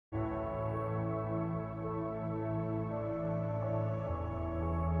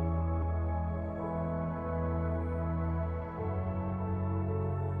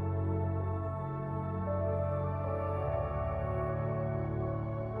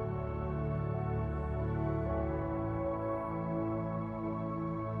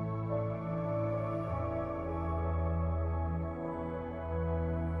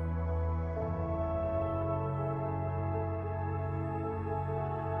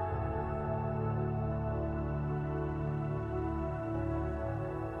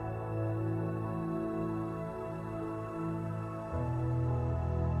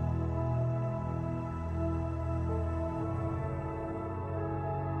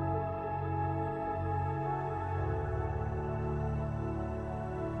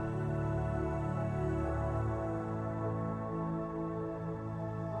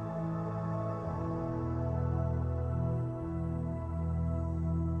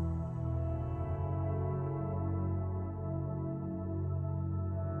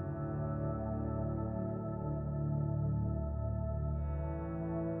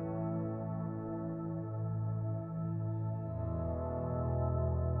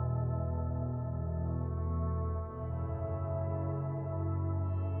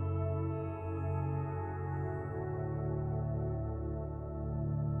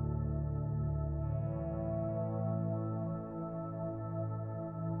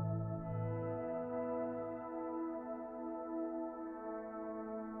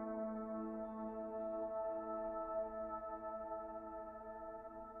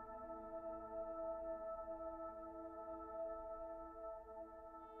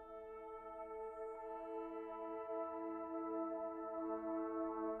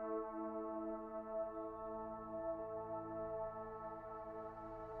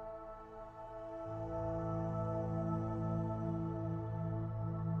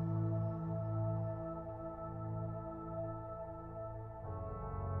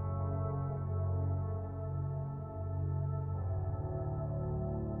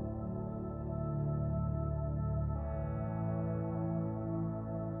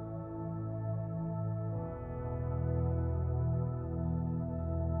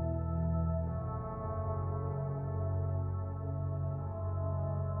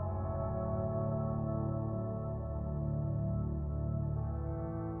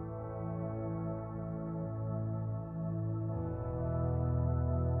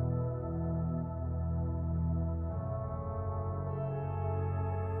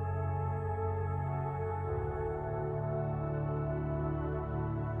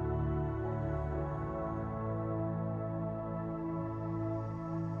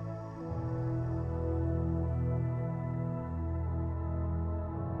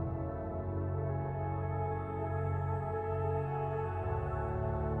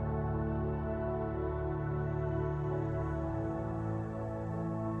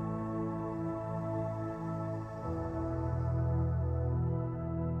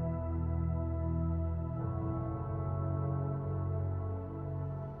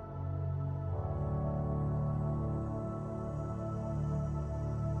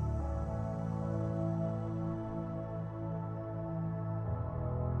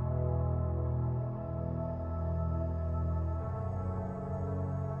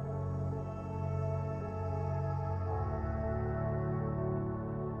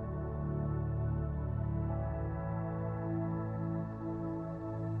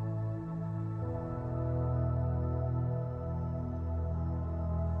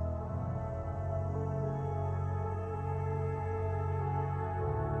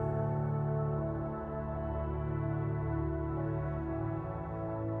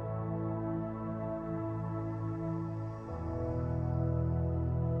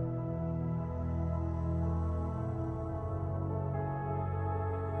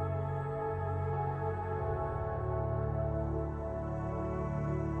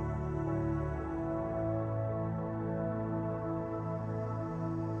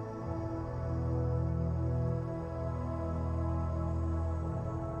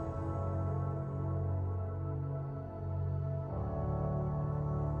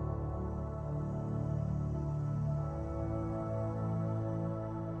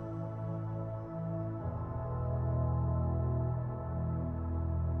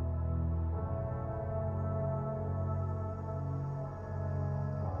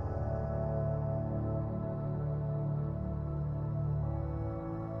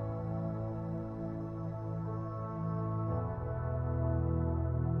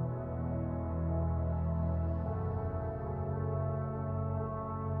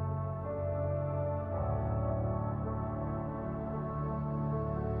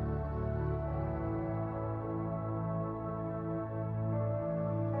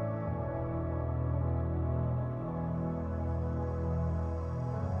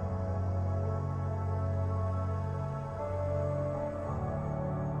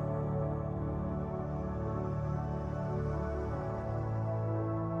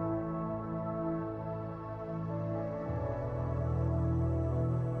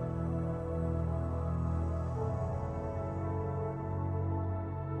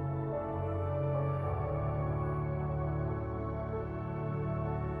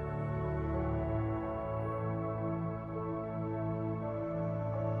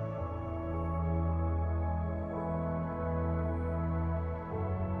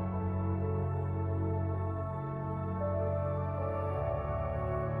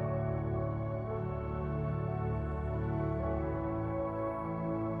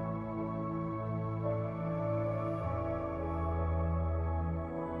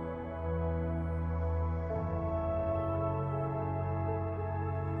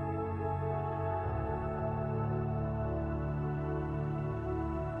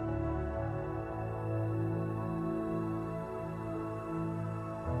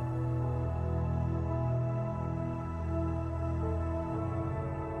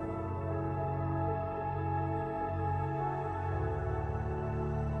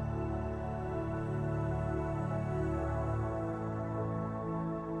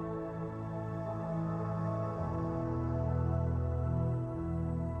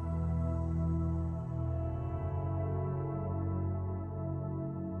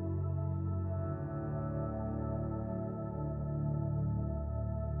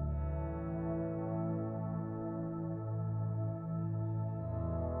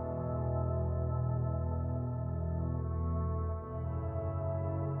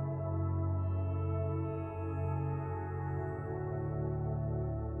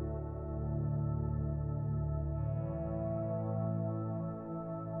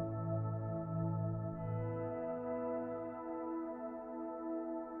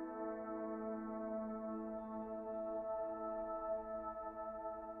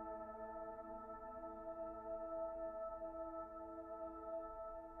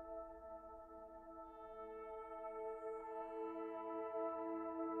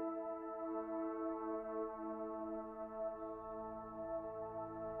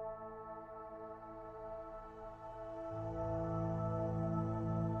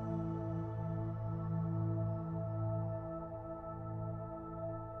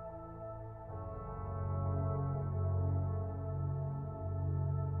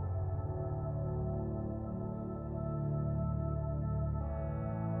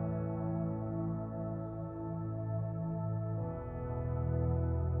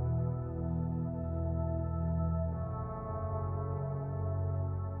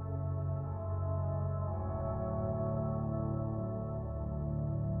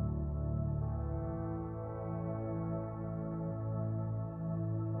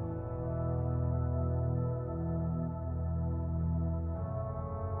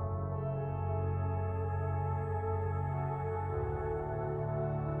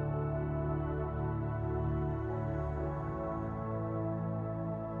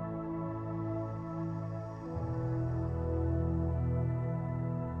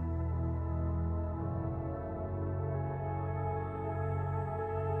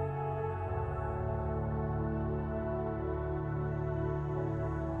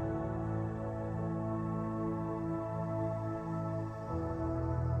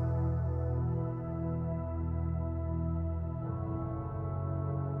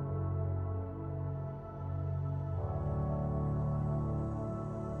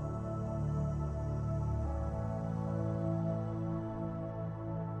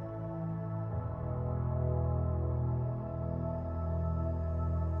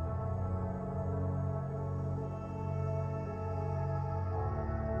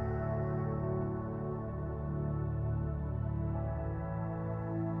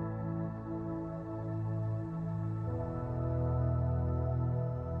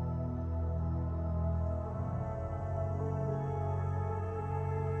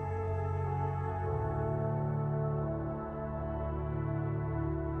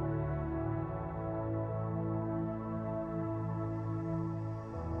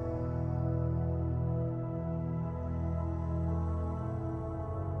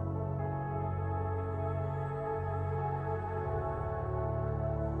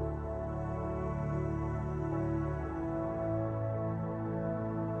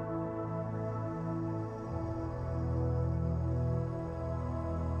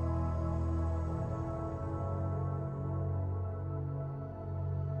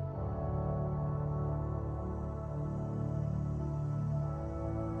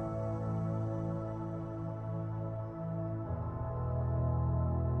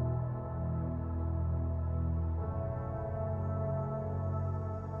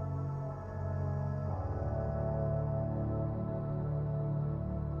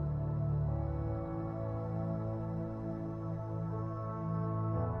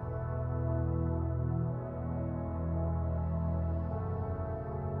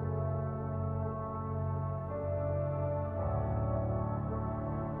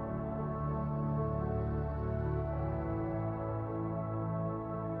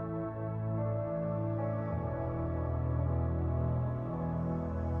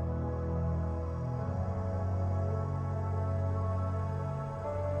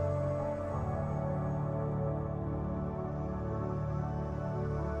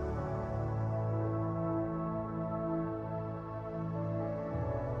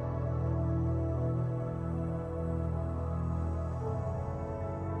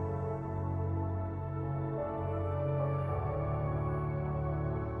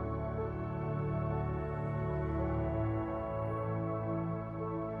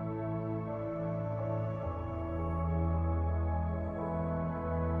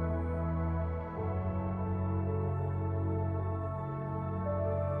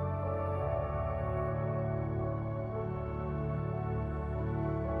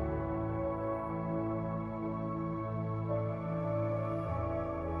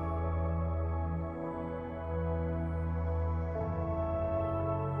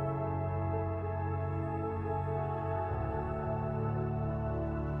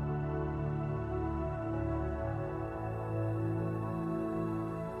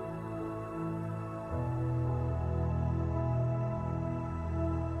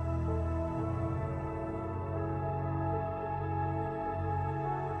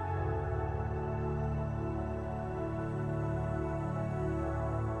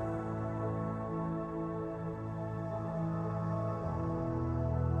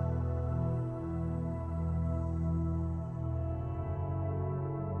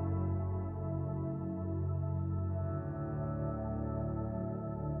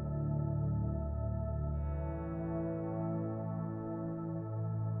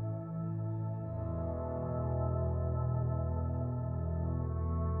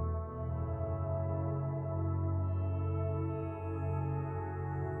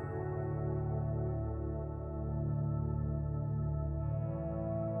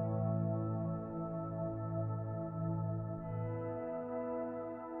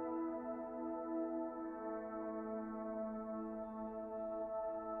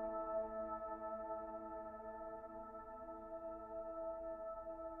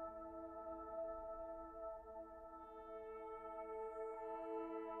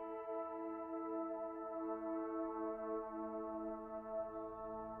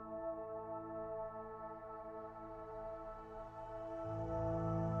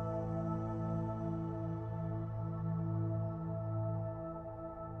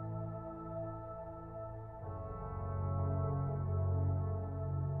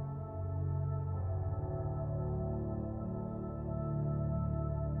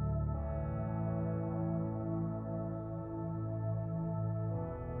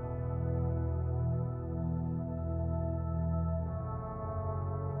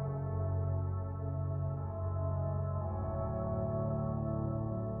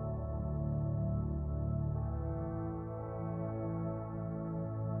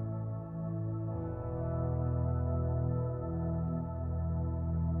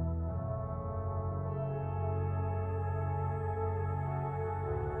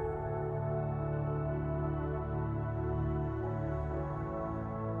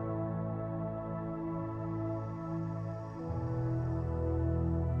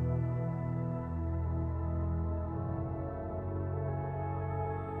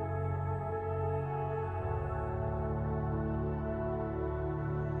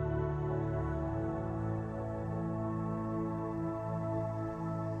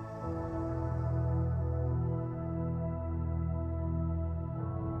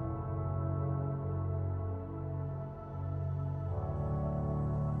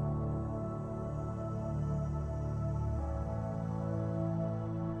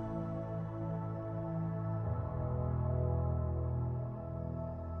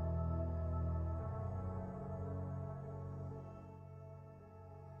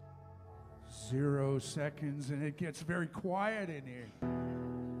0 seconds, and it gets very quiet in here.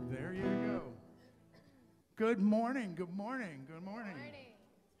 There you go. Good morning, good morning, good morning.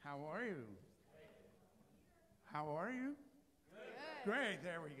 How are you? How are you? Good. Great,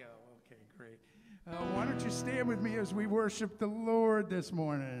 there we go. Okay, great. Why don't you stand with me as we worship the Lord this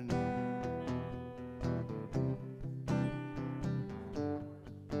morning?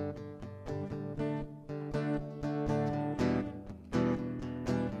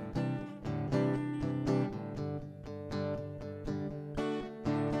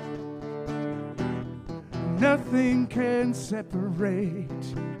 Nothing can separate,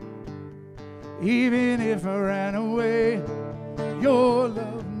 even if I ran away. Your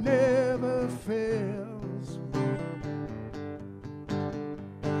love never fails.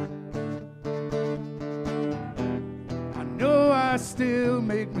 I know I still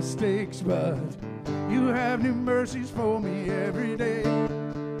make mistakes, but you have new mercies for me every day.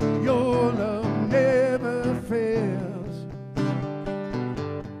 Your love never fails.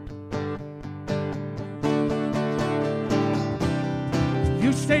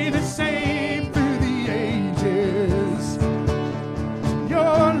 You stay the same through the ages.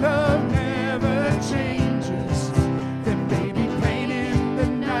 Your love never changes. There may be pain in the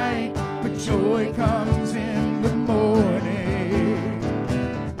night, but joy comes in the morning.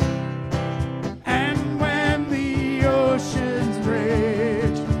 And when the oceans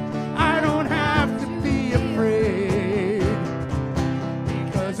rage, I don't have to be afraid,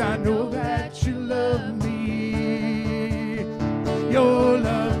 because I know that you love me. Your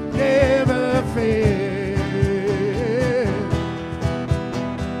love never fails.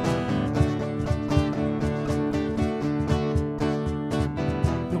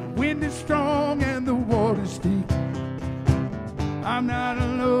 The wind is strong and the water's deep. I'm not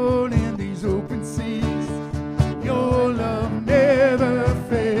alone in these open seas. Your love never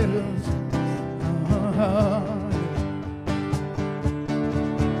fails.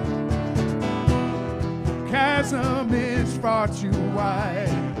 The chasm is far too wide.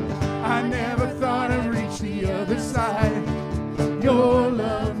 I never thought I'd reach the other side. Your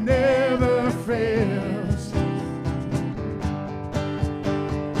love never fails.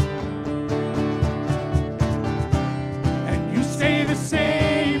 And you stay the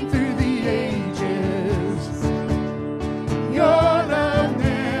same through the ages. Your love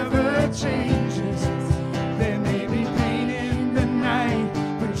never changes. There may be pain in the night,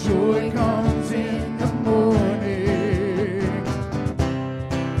 but joy comes in the morning.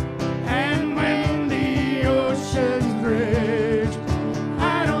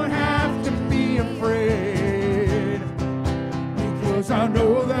 I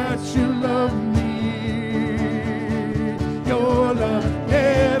know that you love me. Your love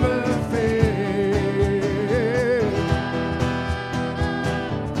never fails.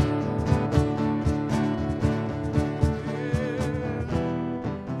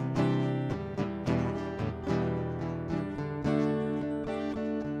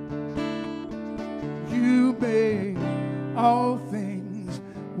 You make all things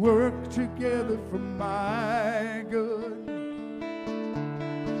work together for my good.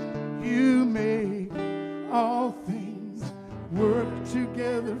 You make all things work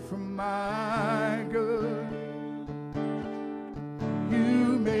together for my good.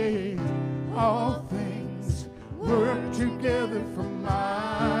 You make all things work together for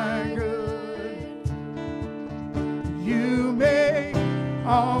my good. You make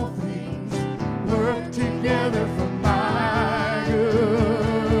all things work together for my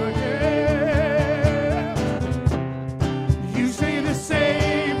good. Yeah. You say the same.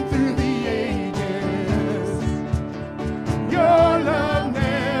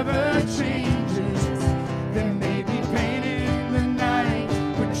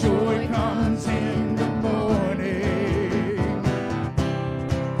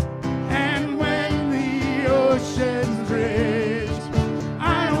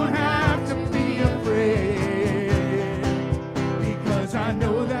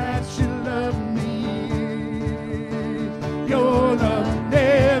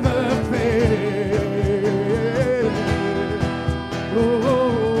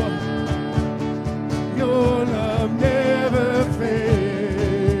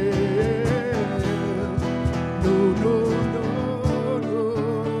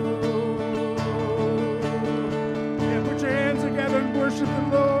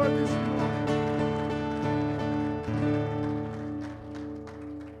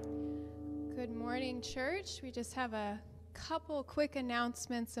 Church, we just have a couple quick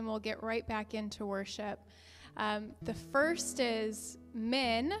announcements and we'll get right back into worship. The first is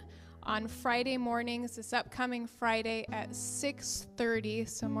men on Friday mornings, this upcoming Friday at 6:30,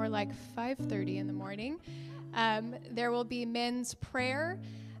 so more like 5:30 in the morning. There will be men's prayer.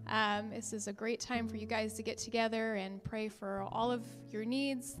 This is a great time for you guys to get together and pray for all of your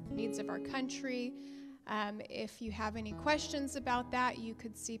needs, the needs of our country. If you have any questions about that, you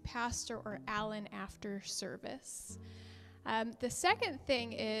could see Pastor or Alan after service. The second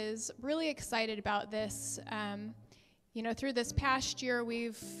thing is really excited about this. Through this past year,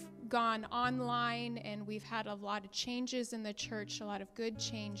 we've gone online and we've had a lot of changes in the church, a lot of good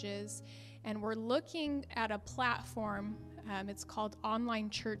changes. And we're looking at a platform. It's called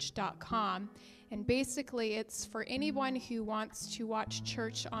onlinechurch.com. And basically, it's for anyone who wants to watch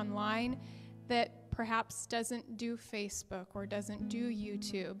church online that perhaps doesn't do Facebook or doesn't do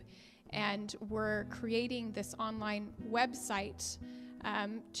YouTube. And we're creating this online website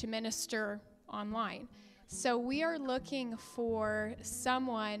to minister online. So we are looking for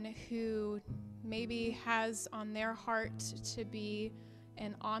someone who maybe has on their heart to be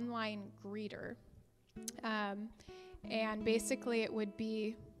an online greeter. And basically it would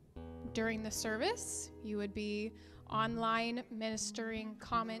be during the service, you would be online ministering,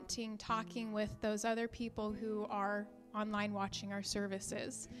 commenting, talking with those other people who are online watching our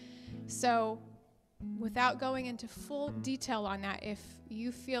services. So without going into full detail on that, if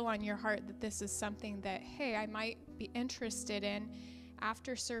you feel on your heart that this is something that, hey, I might be interested in,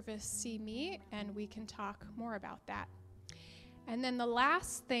 after service, see me and we can talk more about that. And then the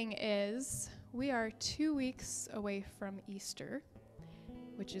last thing is we are 2 weeks away from Easter,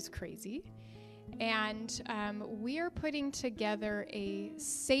 which is crazy. And we are putting together a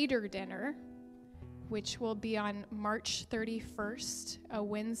Seder dinner, which will be on March 31st, a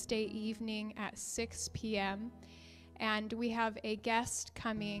Wednesday evening at 6 p.m. And we have a guest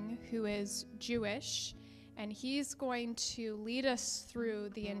coming who is Jewish, and he's going to lead us through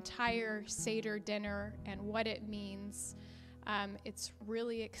the entire Seder dinner and what it means. It's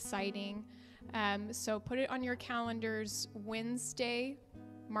really exciting. So put it on your calendars, Wednesday,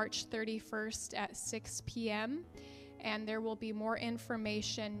 March 31st at 6 p.m. And there will be more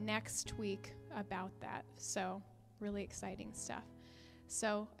information next week about that. So really exciting stuff.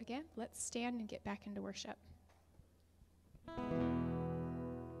 So again, let's stand and get back into worship.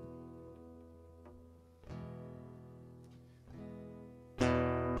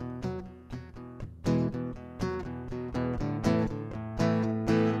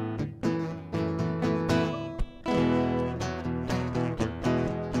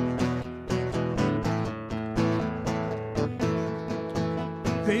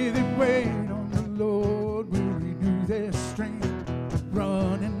 They that wait on the Lord will renew their strength,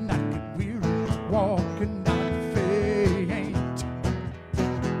 run and not get weary, walk and not faint.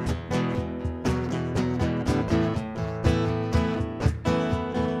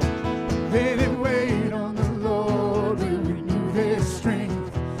 They that wait on the Lord will renew their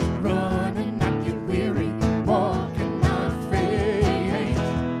strength, run and not get weary, walk and not faint.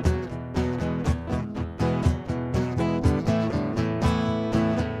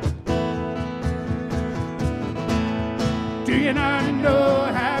 Do you not know,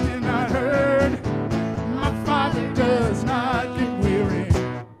 have you not heard? My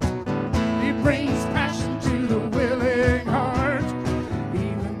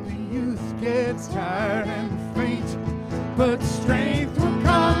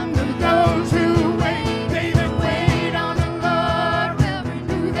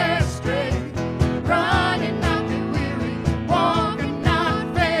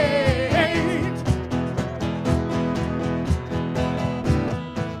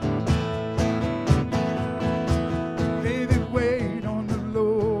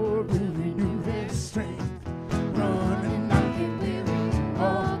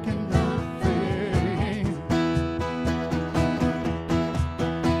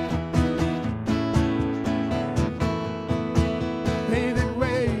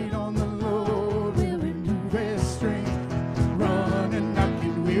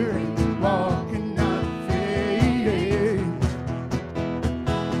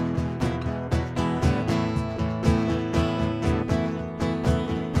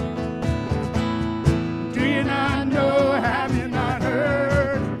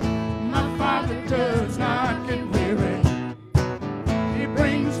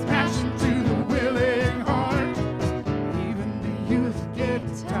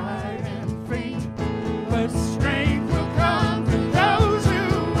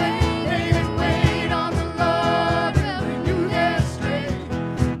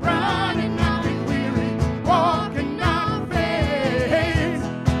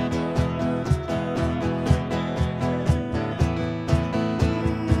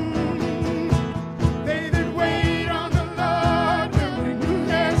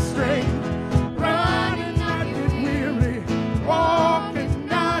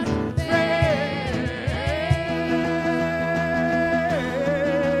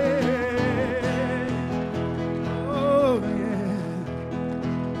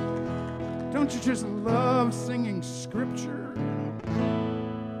Don't you just love singing scripture?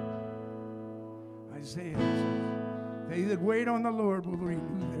 Isaiah says, they that wait on the Lord will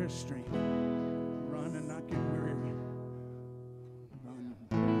renew their strength. Run and not get weary. Run.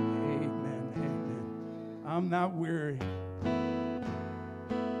 Amen, amen. I'm not weary.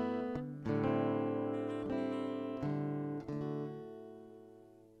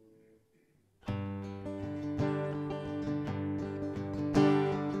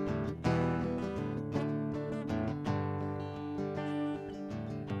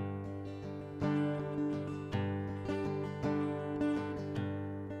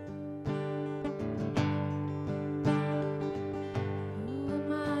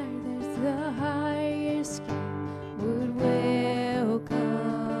 The highest king would welcome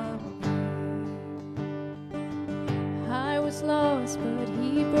me. I was lost, but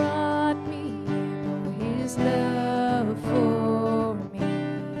he brought me in. Oh, his love for me.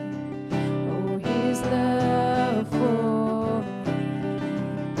 Oh, his love for me.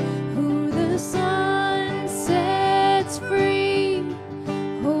 Who the Son sets free,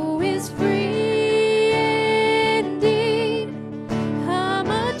 who is free.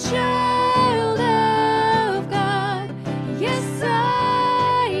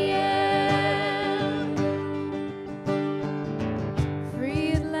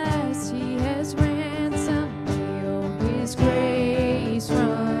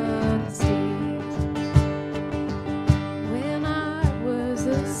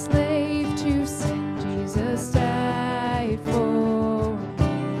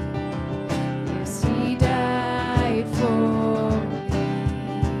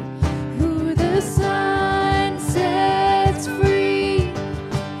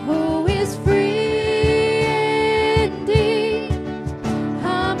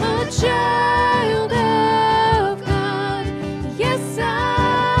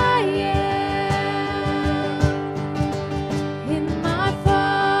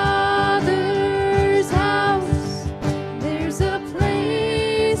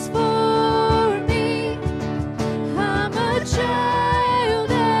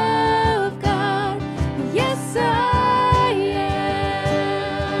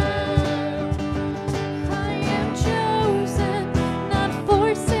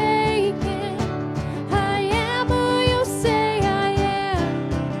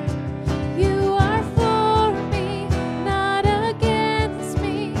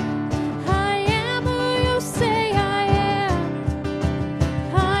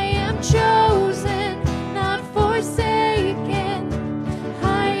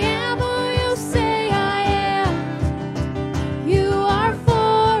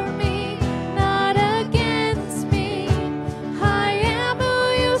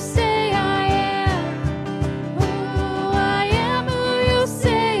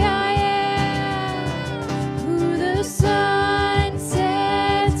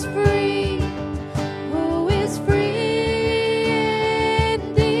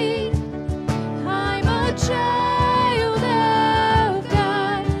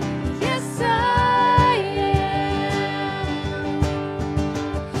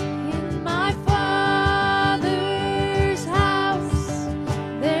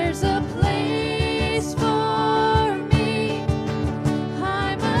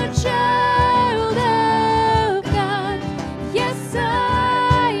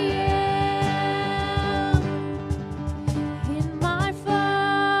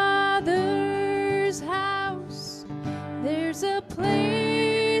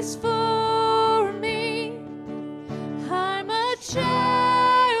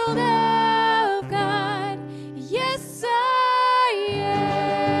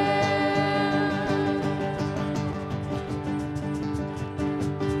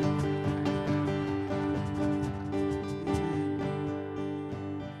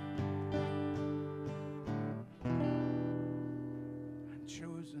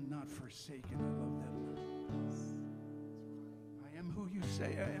 Forsaken. I love that line. I am who you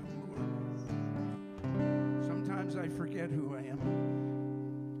say I am, Lord. Sometimes I forget who I am,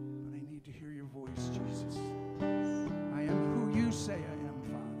 but I need to hear your voice, Jesus. I am who you say I am,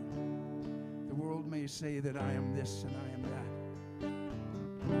 Father. The world may say that I am this and I am that,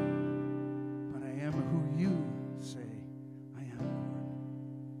 but I am who you say I am, Lord.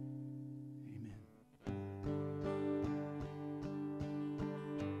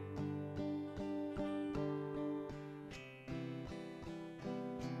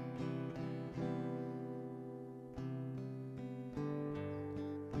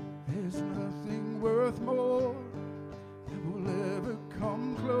 There's nothing worth more that will ever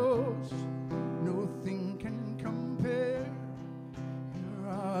come close. Nothing can compare. You're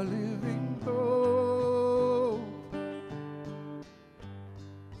our living hope.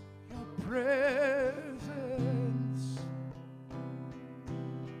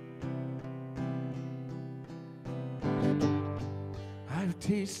 I've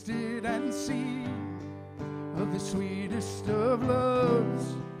tasted and seen of the sweetest of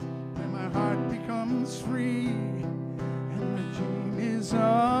loves, when my heart becomes free and the dream is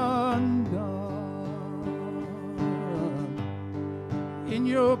undone. In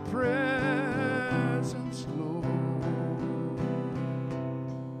your presence, Lord.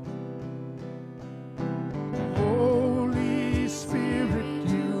 Holy Spirit,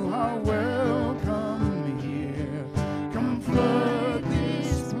 you are welcome here. Come flood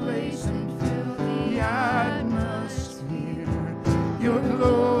this place and fill the atmosphere. Your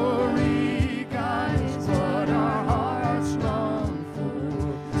glory, God, is what our hearts long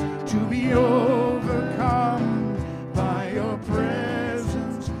for, to be overcome by your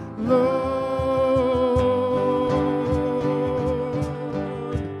presence, Lord.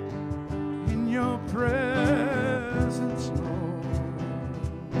 In your presence, Lord.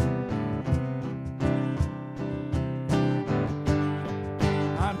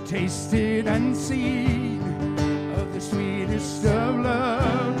 I've tasted and seen of the sweetest of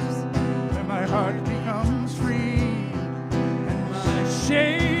loves, where my heart becomes free and my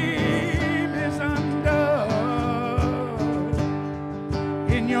shame is undone.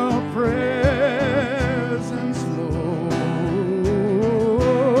 In your presence, Lord.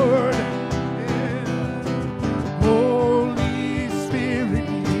 Holy Spirit,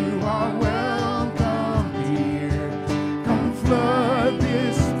 you are welcome here. Come flood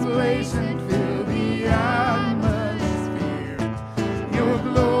this place and fill the atmosphere. Your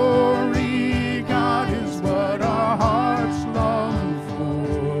glory, God, is what our hearts long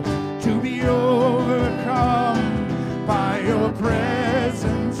for, to be overcome by your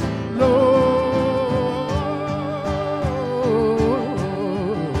presence, Lord.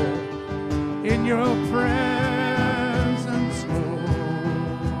 In your presence, Lord.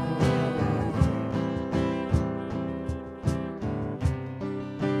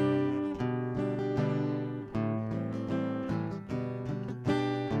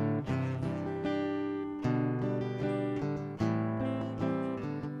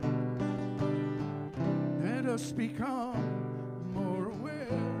 Let us become more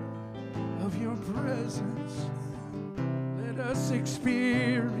aware of your presence. Let us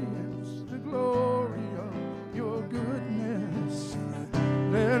experience the glory of your goodness.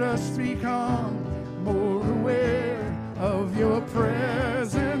 Let us become more aware of your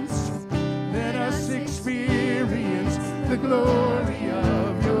presence. Let us experience the glory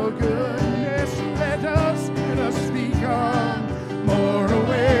of your goodness. Let us become more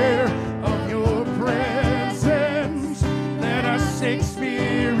aware of your presence. Let us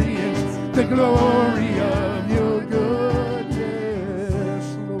experience the glory of your goodness,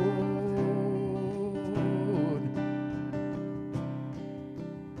 Lord.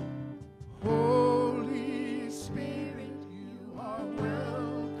 Holy Spirit, you are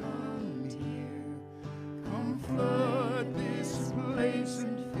welcome here. Come flood this place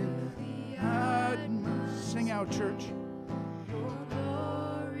and fill the atmosphere. Sing out, church. Your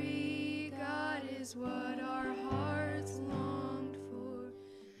glory, God, is what our hearts longed for,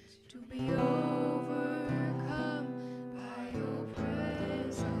 to be overcome by your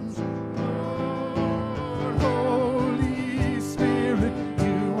presence. Lord, Holy Spirit,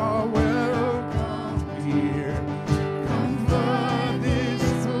 you are welcome here. Come flood this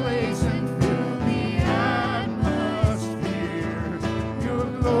place and fill the atmosphere. Your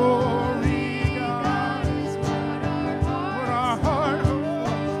glory, God, is what our heart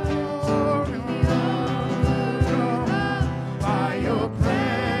longs to be overcome by your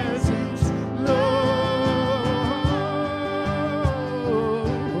presence, Lord.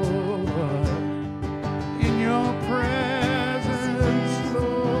 In your presence,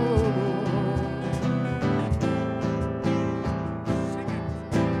 Lord. Sing it.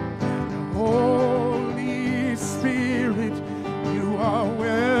 Holy Spirit, you are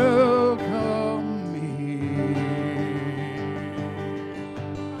welcome here.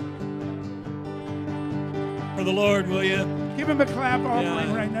 For the Lord, will you? Give him a clap offering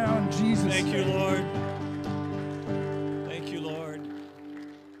Yeah. right now in Jesus' Thank you, name. Lord. Thank you, Lord.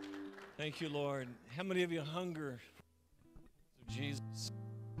 Thank you, Lord. How many of you hunger for Jesus?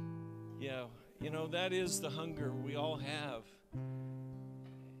 Yeah, you know, that is the hunger we all have.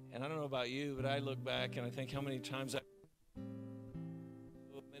 And I don't know about you, but I look back and I think how many times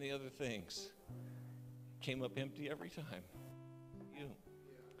many other things came up empty every time. You.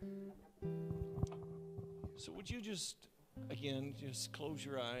 So would you just, again, just close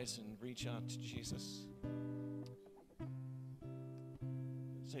your eyes and reach out to Jesus.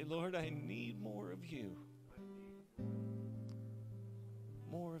 Say, Lord, I need more of you.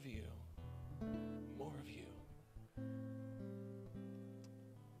 More of you. More of you.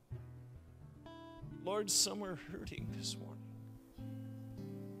 Lord, some are hurting this morning,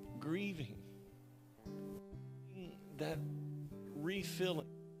 grieving, that refilling.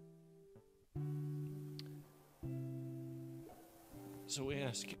 So we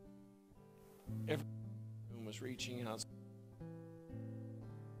ask you, every room was reaching out,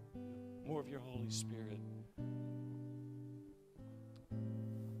 more of your Holy Spirit.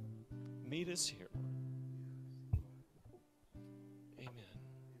 Meet us here, Lord. Amen.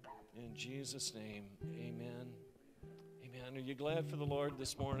 In Jesus' name, amen. Amen. Are you glad for the Lord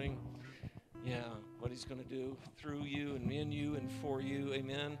this morning? Yeah, what he's going to do through you and in you and for you.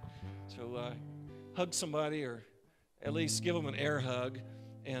 Amen. So hug somebody, or at least give them an air hug,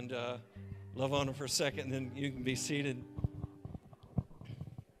 and love on them for a second, and then you can be seated.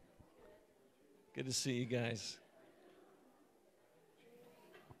 Good to see you guys.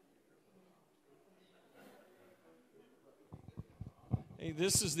 Hey,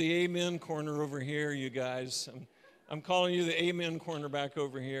 this is the Amen corner over here, you guys. I'm calling you the Amen corner back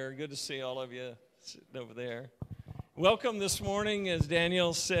over here. Good to see all of you sitting over there. Welcome this morning, as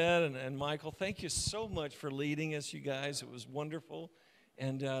Danielle said, and Michael. Thank you so much for leading us, you guys. It was wonderful.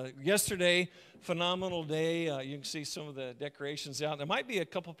 And yesterday, phenomenal day. You can see some of the decorations out. There might be a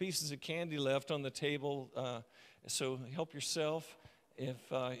couple pieces of candy left on the table, so help yourself. If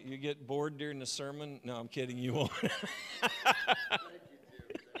you get bored during the sermon, no, I'm kidding, you won't.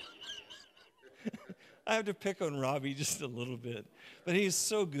 I have to pick on Robbie just a little bit, but he's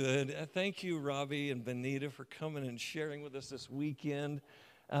so good. Thank you, Robbie and Benita, for coming and sharing with us this weekend.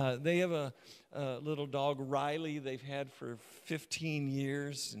 They have a little dog, Riley, they've had for 15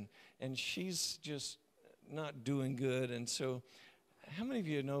 years, and she's just not doing good. And so how many of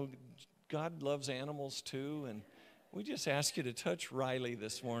you know God loves animals too? And we just ask you to touch Riley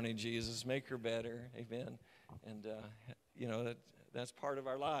this morning, Jesus. Make her better. Amen. And, you know, that's part of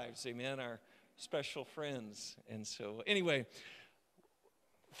our lives. Amen. Our special friends. And so anyway,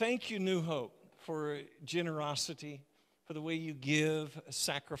 thank you, New Hope, for generosity, for the way you give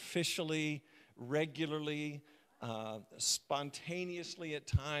sacrificially, regularly, spontaneously at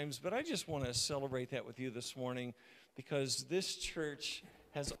times. But I just want to celebrate that with you this morning, because this church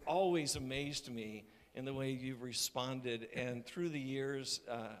has always amazed me in the way you've responded. And through the years,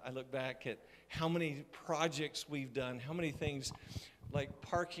 I look back at how many projects we've done, how many things like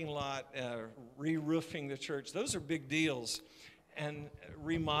parking lot, re-roofing the church. Those are big deals. And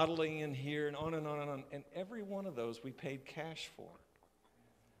remodeling in here, and on and on and on. And every one of those we paid cash for.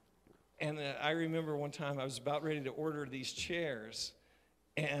 And I remember one time I was about ready to order these chairs.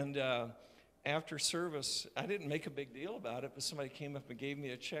 And after service, I didn't make a big deal about it, but somebody came up and gave me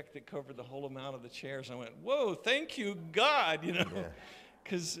a check that covered the whole amount of the chairs. I went, whoa, thank you, God, you know.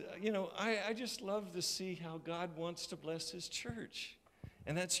 Because, you know, I just love to see how God wants to bless his church.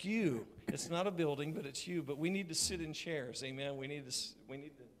 And that's you. It's not a building, but it's you. But we need to sit in chairs, amen. We need to,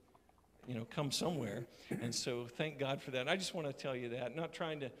 you know, come somewhere. And so thank God for that. And I just want to tell you that. Not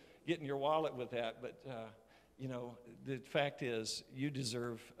trying to get in your wallet with that, but, you know, the fact is you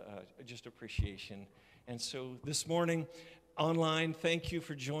deserve just appreciation. And so this morning, online, thank you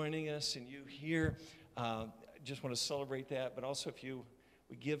for joining us. And you here, just want to celebrate that. But also if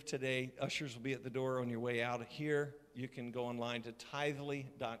we give today, ushers will be at the door on your way out of here. You can go online to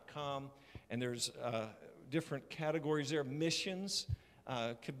tithely.com, and there's different categories there. Missions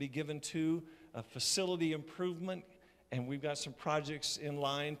could be given to, facility improvement, and we've got some projects in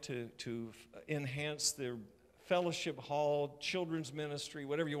line to enhance the fellowship hall, children's ministry,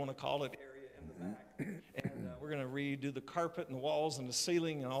 whatever you want to call it, area in the back. And we're going to redo the carpet and the walls and the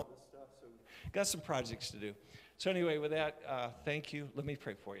ceiling and all this stuff. So we've got some projects to do. So anyway, with that, thank you. Let me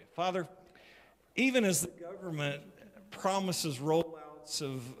pray for you. Father, even as the government promises rollouts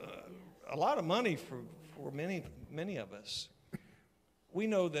of a lot of money for many of us, we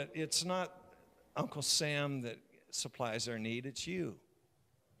know that it's not Uncle Sam that supplies our need, it's you.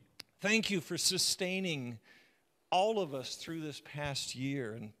 Thank you for sustaining all of us through this past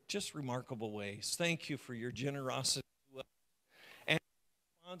year in just remarkable ways. Thank you for your generosity and in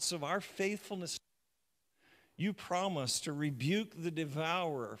response of our faithfulness. You promise to rebuke the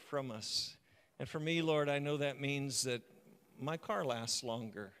devourer from us. And for me, Lord, I know that means that my car lasts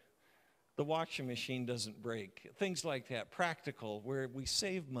longer. The washing machine doesn't break. Things like that, practical, where we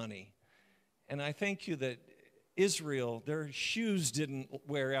save money. And I thank you that Israel, their shoes didn't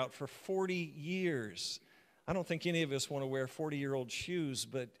wear out for 40 years. I don't think any of us want to wear 40-year-old shoes,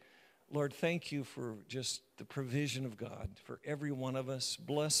 but Lord, thank you for just the provision of God for every one of us.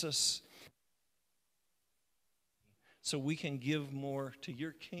 Bless us so we can give more to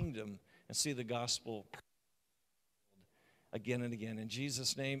your kingdom and see the gospel again and again. In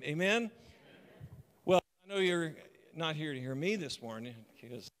Jesus' name, amen. I know you're not here to hear me this morning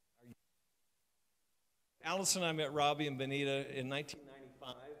because Allison and I met Robbie and Benita in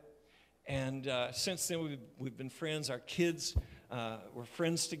 1995, and since then we've been friends. Our kids were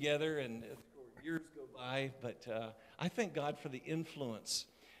friends together, and years go by, but I thank God for the influence.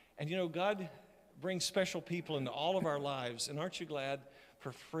 And you know, God brings special people into all of our lives, and aren't you glad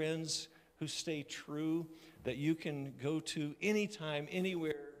for friends who stay true, that you can go to anytime,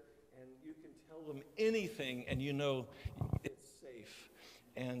 anywhere, and you can tell them anything, and you know it's safe.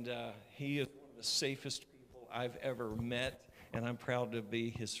 And he is one of the safest people I've ever met, and I'm proud to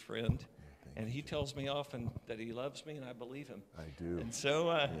be his friend. And he tells me often that he loves me, and I believe him. I do. And so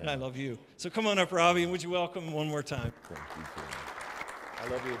I love you. So come on up, Robbie, and would you welcome him one more time? Thank you, Jim. I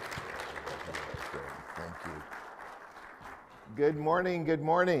love you. Thank you. Good morning, good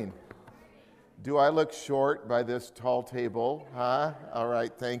morning. Do I look short by this tall table? Huh? All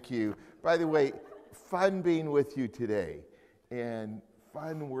right, thank you. By the way, fun being with you today and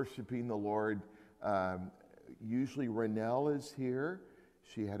fun worshiping the Lord. Usually Renelle is here.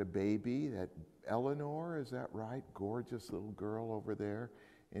 She had a baby, that Eleanor, is that right? Gorgeous little girl over there.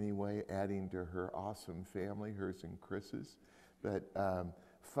 Anyway, adding to her awesome family, hers and Chris's. But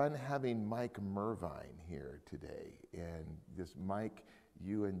fun having Mike Mervine here today. And this Mike,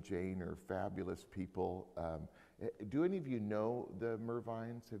 you and Jane are fabulous people. Do any of you know the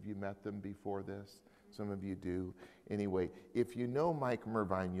Mervines? Have you met them before this? Some of you do. Anyway, if you know Mike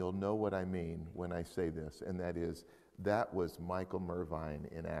Mervine, you'll know what I mean when I say this, and that is, that was Michael Mervine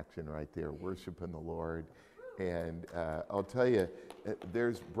in action right there, worshiping the Lord. And I'll tell you,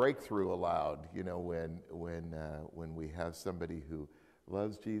 there's breakthrough allowed, you know, when we have somebody who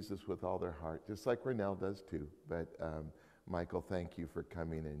loves Jesus with all their heart, just like Renelle does too. But Michael, thank you for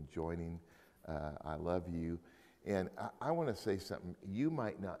coming and joining. I love you. And I want to say something. You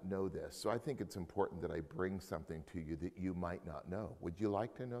might not know this, so I think it's important that I bring something to you that you might not know. Would you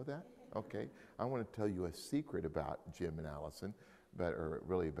like to know that? Okay. I want to tell you a secret about Jim and Allison, or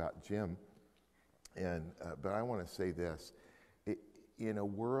really about Jim. And but I want to say this. In a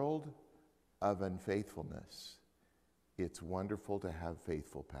world of unfaithfulness, it's wonderful to have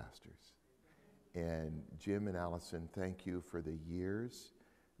faithful pastors. And Jim and Allison, thank you for the years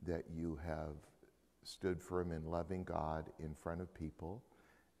that you have stood firm in loving God in front of people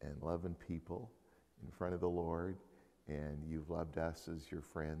and loving people in front of the Lord. And you've loved us as your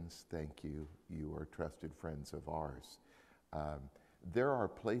friends. Thank you. You are trusted friends of ours. There are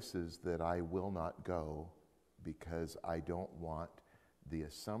places that I will not go because I don't want the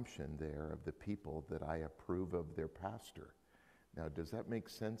assumption there of the people that I approve of their pastor. Now, does that make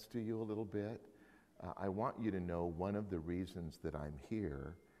sense to you a little bit? I want you to know one of the reasons that I'm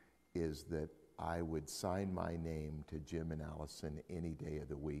here is that I would sign my name to Jim and Allison any day of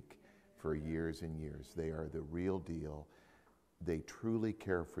the week for years and years. They are the real deal. They truly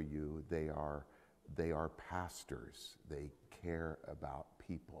care for you. They are pastors. They care about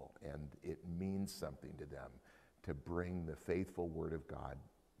people, and it means something to them to bring the faithful Word of God,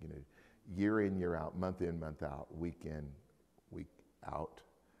 you know, year in, year out, month in, month out, week in, week out.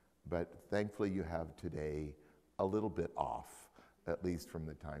 But thankfully you have today a little bit off, at least from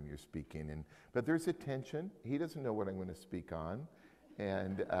the time you're speaking. But there's a tension. He doesn't know what I'm going to speak on.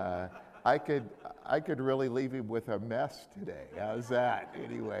 And I could really leave him with a mess today. How's that?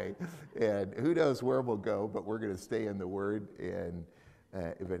 Anyway, and who knows where we'll go, but we're going to stay in the Word. And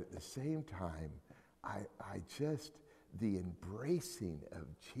but at the same time, I just, the embracing of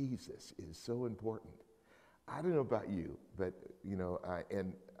Jesus is so important. I don't know about you, but you know,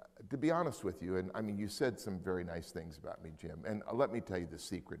 and to be honest with you, and I mean, you said some very nice things about me, Jim. And let me tell you the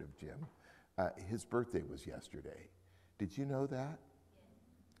secret of Jim. His birthday was yesterday. Did you know that?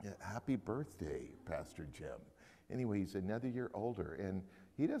 Yeah, happy birthday, Pastor Jim. Anyway, he's another year older, and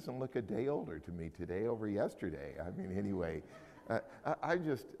he doesn't look a day older to me today over yesterday. I mean, anyway, I'm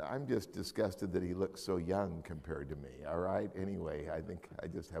just disgusted that he looks so young compared to me, all right? Anyway, I think I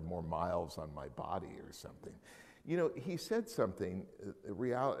just have more miles on my body or something. You know, he said something,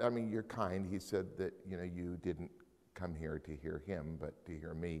 I mean, you're kind. He said that, you know, you didn't come here to hear him, but to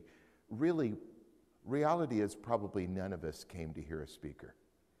hear me. Really, reality is probably none of us came to hear a speaker.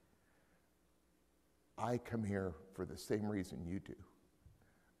 I come here for the same reason you do.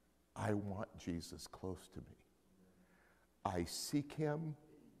 I want Jesus close to me. I seek him,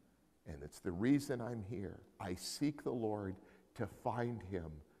 and it's the reason I'm here. I seek the Lord to find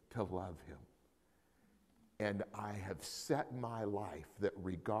him, to love him. And I have set my life that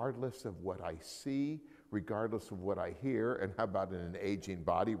regardless of what I see, regardless of what I hear, and how about in an aging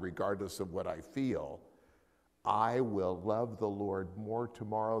body, regardless of what I feel, I will love the Lord more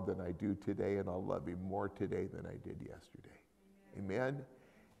tomorrow than I do today, and I'll love him more today than I did yesterday. Amen?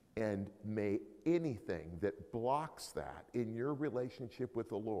 And may anything that blocks that in your relationship with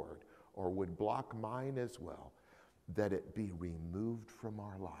the Lord, or would block mine as well, that it be removed from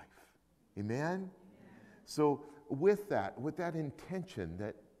our life. Amen? So with that intention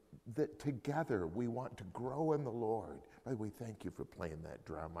that together we want to grow in the Lord. By the way, thank you for playing that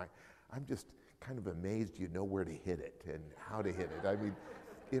drum. I'm just kind of amazed you know where to hit it and how to hit it. I mean,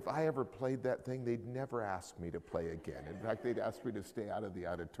 if I ever played that thing, they'd never ask me to play again. In fact, they'd ask me to stay out of the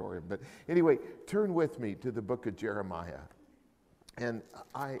auditorium. But anyway, turn with me to the book of Jeremiah. And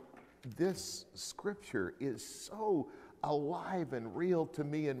this scripture is so alive and real to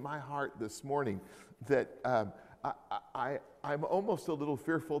me in my heart this morning that I'm almost a little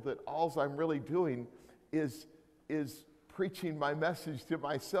fearful that all I'm really doing is preaching my message to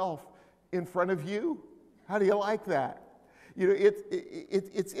myself in front of you. How do you like that? You know,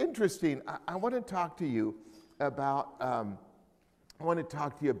 it's interesting. I want to talk to you about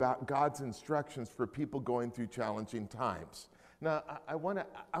God's instructions for people going through challenging times. Now, I want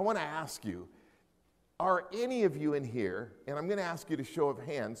to ask you, are any of you in here, and I'm going to ask you to show of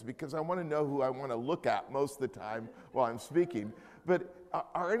hands because I want to know who I want to look at most of the time while I'm speaking, but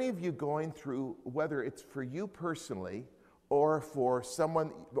are any of you going through, whether it's for you personally or for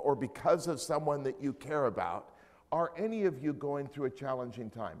someone, or because of someone that you care about, are any of you going through a challenging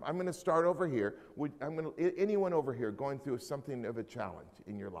time? I'm going to start over here. Anyone over here going through something of a challenge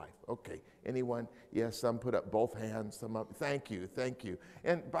in your life? Okay, anyone? Yes, some put up both hands, some up. Thank you.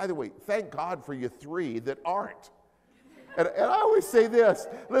 And by the way, thank God for you three that aren't. And I always say this,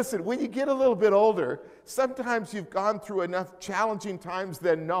 listen, when you get a little bit older, sometimes you've gone through enough challenging times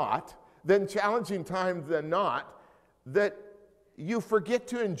than challenging times than not, that you forget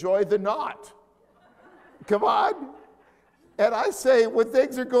to enjoy the not. Come on. And I say, when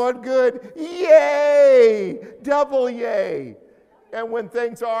things are going good, yay, double yay. And when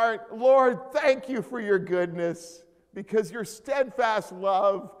things aren't, Lord, thank you for your goodness, because your steadfast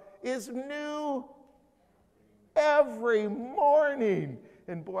love is new every morning.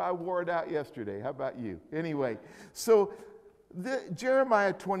 And boy, I wore it out yesterday. How about you? Anyway, so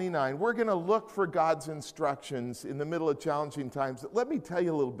Jeremiah 29, we're going to look for God's instructions in the middle of challenging times. Let me tell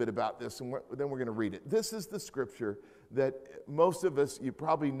you a little bit about this, and then we're going to read it. This is the scripture that most of us, you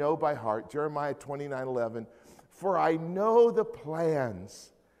probably know by heart, Jeremiah 29:11. For I know the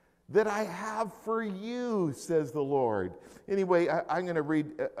plans that I have for you, says the Lord. Anyway, I'm going to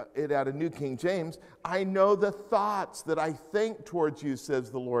read it out of New King James. I know the thoughts that I think towards you,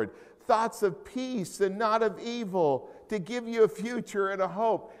 says the Lord. Thoughts of peace and not of evil, to give you a future and a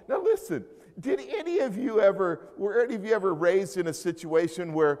hope. Now listen, were any of you ever raised in a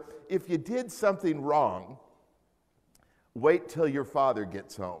situation where if you did something wrong, wait till your father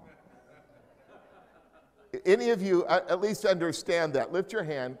gets home? Any of you at least understand that? Lift your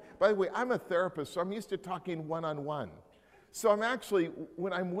hand. By the way, I'm a therapist, so I'm used to talking one-on-one. So I'm actually,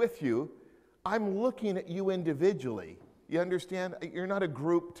 when I'm with you, I'm looking at you individually. You understand? You're not a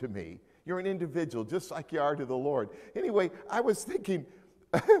group to me. You're an individual, just like you are to the Lord. Anyway, I was thinking,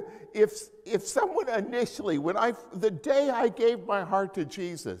 if someone initially, the day I gave my heart to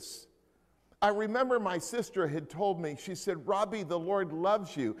Jesus, I remember my sister had told me, she said, Robbie, the Lord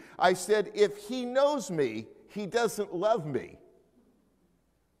loves you. I said, if he knows me, he doesn't love me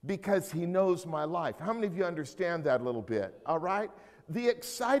because he knows my life. How many of you understand that a little bit? All right? The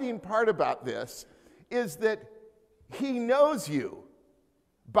exciting part about this is that he knows you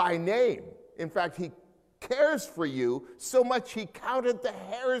by name. In fact, he cares for you so much he counted the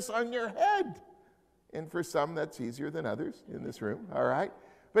hairs on your head. And for some, that's easier than others in this room, all right?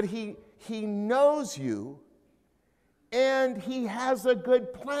 But he knows you, and he has a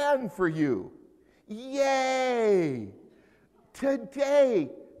good plan for you. Yay! Today,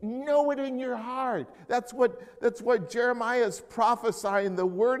 know it in your heart. That's what Jeremiah is prophesying, the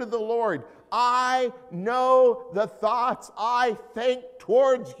word of the Lord. I know the thoughts I think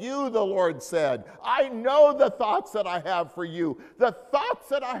towards you, the Lord said. I know the thoughts that I have for you. The thoughts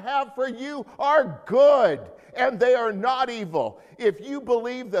that I have for you are good, and they are not evil. If you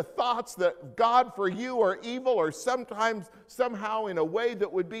believe the thoughts that God for you are evil, or sometimes somehow in a way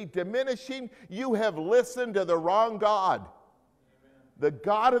that would be diminishing, you have listened to the wrong God. The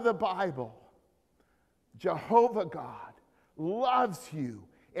God of the Bible, Jehovah God, loves you,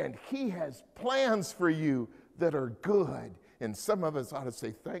 and he has plans for you that are good. And some of us ought to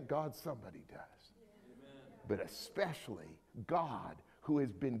say, thank God somebody does. Amen. But especially God, who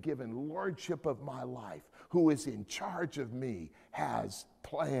has been given lordship of my life, who is in charge of me, has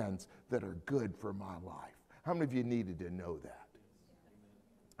plans that are good for my life. How many of you needed to know that?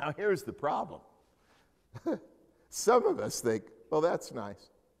 Now, here's the problem. Some of us think, well, that's nice.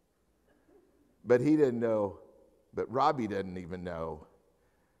 But he didn't know, but Robbie didn't even know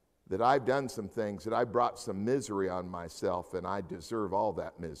that I've done some things, that I brought some misery on myself, and I deserve all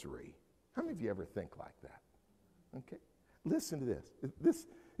that misery. How many of you ever think like that? Okay? Listen to this.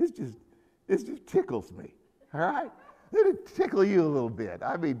 This just tickles me, all right? It'll tickle you a little bit.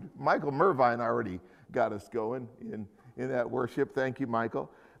 I mean, Michael Mervine already got us going in that worship. Thank you, Michael.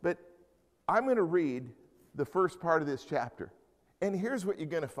 But I'm going to read the first part of this chapter, and here's what you're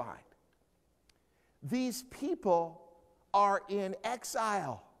going to find. These people are in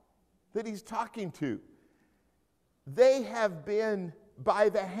exile that he's talking to. They have been, by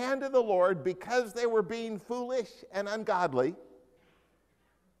the hand of the Lord, because they were being foolish and ungodly,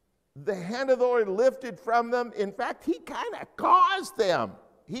 the hand of the Lord lifted from them. In fact, he kind of caused them.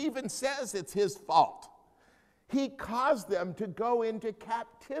 He even says it's his fault. He caused them to go into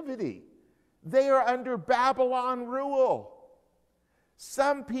captivity. They are under Babylon rule.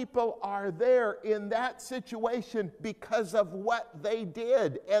 Some people are there in that situation because of what they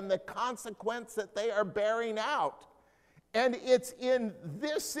did and the consequence that they are bearing out. And it's in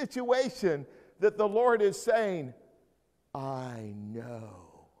this situation that the Lord is saying, I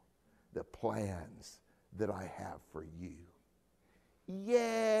know the plans that I have for you.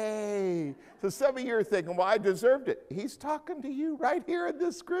 Yay! So some of you are thinking, well, I deserved it. He's talking to you right here in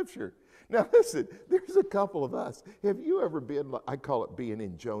this scripture. Now listen, there's a couple of us. Have you ever been, I call it being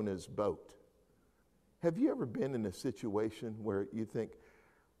in Jonah's boat. Have you ever been in a situation where you think,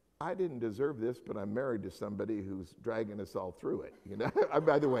 I didn't deserve this, but I'm married to somebody who's dragging us all through it? You know.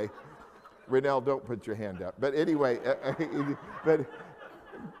 By the way, Renelle, don't put your hand up. But anyway,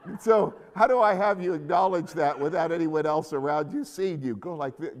 so how do I have you acknowledge that without anyone else around you seeing you? Go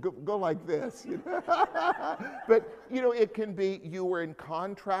like this. Go like this. You know? But you know, it can be you were in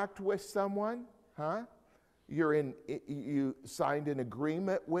contract with someone, huh? You signed an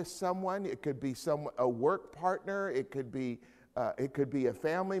agreement with someone. It could be a work partner. It could be a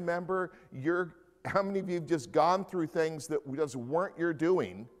family member. How many of you have just gone through things that just weren't your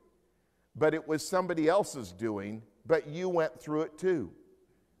doing, but it was somebody else's doing, but you went through it too?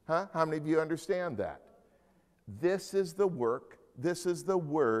 Huh? How many of you understand that? This is the work, this is the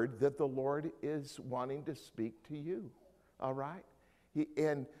word that the Lord is wanting to speak to you. All right?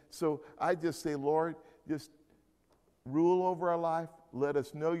 And so I just say, Lord, just rule over our life. Let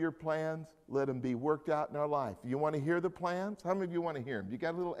us know your plans. Let them be worked out in our life. You want to hear the plans? How many of you want to hear them? You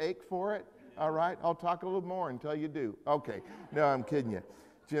got a little ache for it? All right? I'll talk a little more until you do. Okay. No, I'm kidding you.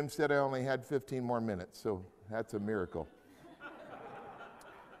 Jim said I only had 15 more minutes, so that's a miracle.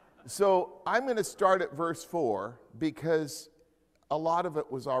 So I'm going to start at verse 4 because a lot of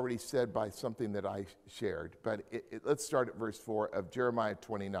it was already said by something that I shared. But let's start at verse 4 of Jeremiah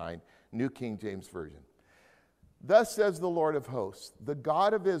 29, New King James Version. Thus says the Lord of hosts, the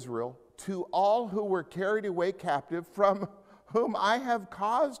God of Israel, to all who were carried away captive, from whom I have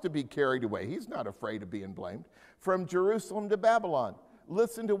caused to be carried away. He's not afraid of being blamed. From Jerusalem to Babylon.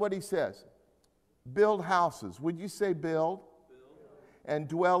 Listen to what he says. Build houses. Would you say build? And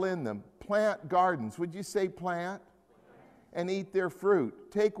dwell in them. Plant gardens. Would you say plant? And eat their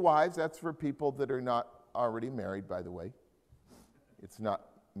fruit. Take wives. That's for people that are not already married, by the way. It's not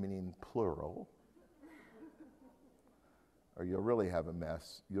meaning plural. Or you'll really have a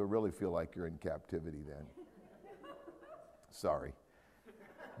mess. You'll really feel like you're in captivity then. Sorry.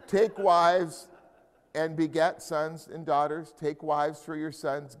 Take wives and beget sons and daughters. Take wives for your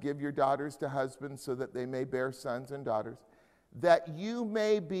sons. Give your daughters to husbands so that they may bear sons and daughters. That you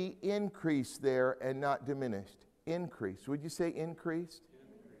may be increased there and not diminished. Increased. Would you say increased?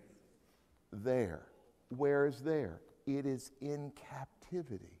 There. Where is there? It is in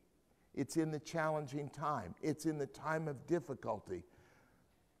captivity. It's in the challenging time. It's in the time of difficulty.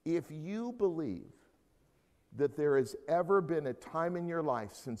 If you believe that there has ever been a time in your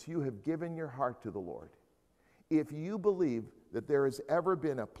life since you have given your heart to the Lord, if you believe that there has ever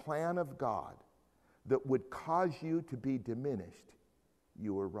been a plan of God that would cause you to be diminished,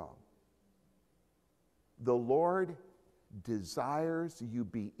 you are wrong. The Lord desires you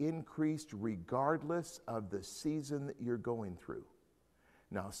be increased regardless of the season that you're going through.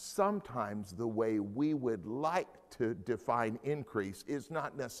 Now, sometimes the way we would like to define increase is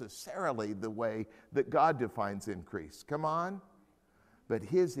not necessarily the way that God defines increase. Come on? But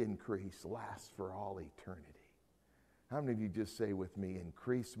his increase lasts for all eternity. How many of you just say with me,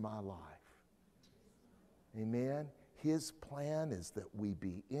 increase my life? Amen? His plan is that we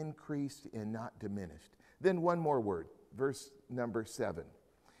be increased and not diminished. Then one more word, verse number 7.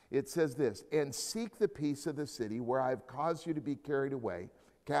 It says this, and seek the peace of the city where I've caused you to be carried away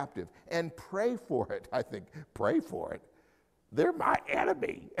captive, and pray for it. I think, pray for it. They're my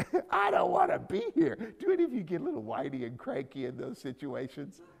enemy. I don't want to be here. Do any of you get a little whiny and cranky in those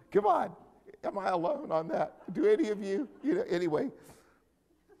situations? Come on. Am I alone on that? Do any of you? Anyway,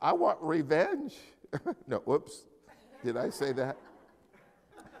 I want revenge. No, whoops. Did I say that?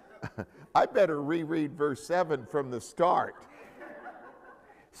 I better reread verse 7 from the start.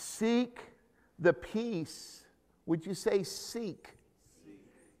 Seek the peace. Would you say seek?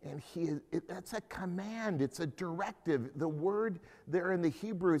 And that's a command. It's a directive. The word there in the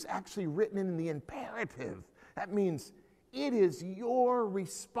Hebrew is actually written in the imperative. That means it is your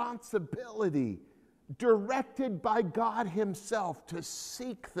responsibility, directed by God himself, to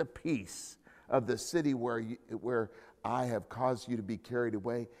seek the peace of the city where I have caused you to be carried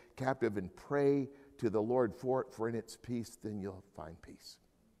away captive, and pray to the Lord for it, for in its peace then you'll find peace.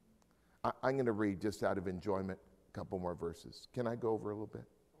 I'm going to read, just out of enjoyment, a couple more verses. Can I go over a little bit?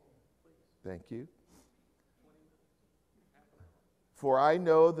 Thank you. For I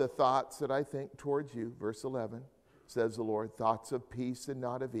know the thoughts that I think towards you, verse 11, says the Lord, thoughts of peace and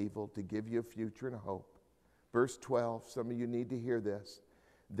not of evil, to give you a future and a hope. Verse 12, some of you need to hear this.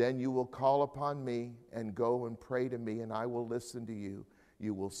 Then you will call upon me and go and pray to me, and I will listen to you.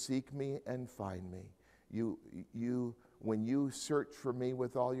 You will seek me and find me. When you search for me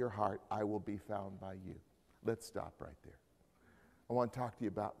with all your heart, I will be found by you. Let's stop right there. I want to talk to you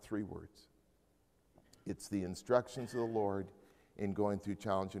about 3 words. It's the instructions of the Lord in going through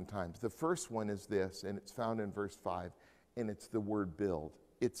challenging times. The first one is this, and it's found in verse 5, and it's the word build.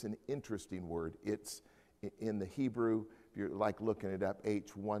 It's an interesting word. It's in the Hebrew, if you're like looking it up,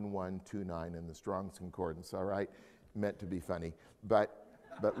 H1129 in the Strong's Concordance, all right? Meant to be funny, but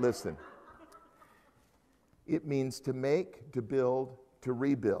listen. It means to make, to build, to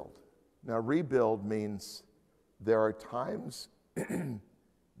rebuild. Now, rebuild means there are times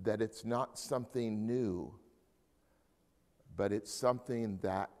that it's not something new, but it's something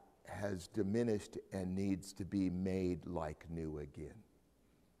that has diminished and needs to be made like new again.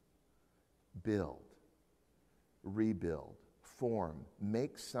 Build, rebuild, form,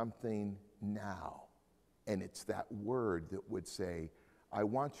 make something now. And it's that word that would say, I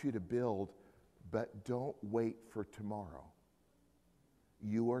want you to build, but don't wait for tomorrow.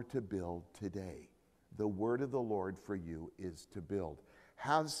 You are to build today. The word of the Lord for you is to build.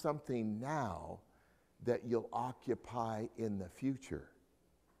 Have something now that you'll occupy in the future.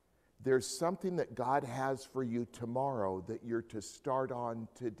 There's something that God has for you tomorrow that you're to start on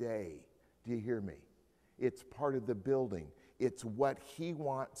today. Do you hear me? It's part of the building. It's what he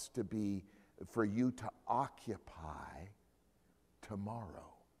wants to be for you to occupy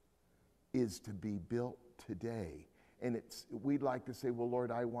tomorrow, is to be built today. And we'd like to say, well,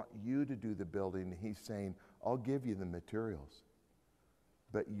 Lord, I want you to do the building. And he's saying, I'll give you the materials,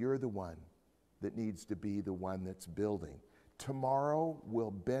 but you're the one that needs to be the one that's building. Tomorrow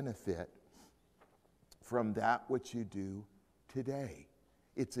will benefit from that which you do today.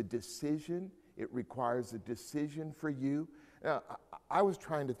 It's a decision. It requires a decision for you. Now, I was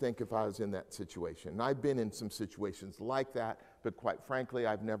trying to think if I was in that situation. And I've been in some situations like that, but quite frankly,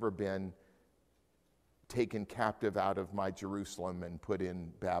 I've never been taken captive out of my Jerusalem and put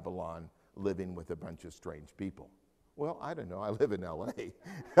in Babylon, living with a bunch of strange people. Well, I don't know. I live in L.A.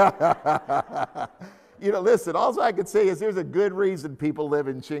 Listen, all I can say is there's a good reason people live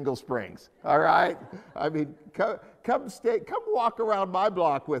in Shingle Springs, all right? I mean, come walk around my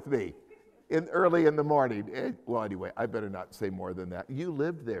block with me early in the morning. Well, anyway, I better not say more than that. You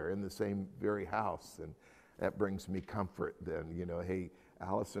lived there in the same very house, and that brings me comfort then. Hey,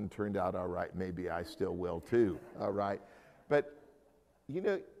 Allison turned out all right. Maybe I still will too, all right? But,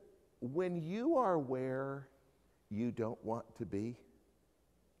 when you are where you don't want to be,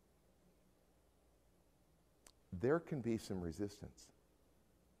 there can be some resistance.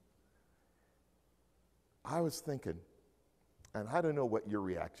 I was thinking, and I don't know what your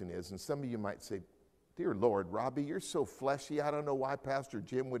reaction is, and some of you might say, dear Lord, Robbie, you're so fleshy, I don't know why Pastor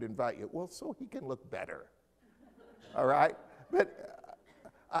Jim would invite you. Well, so he can look better, all right? But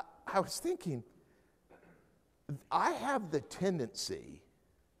I was thinking, I have the tendency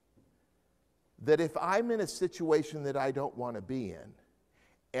that if I'm in a situation that I don't want to be in,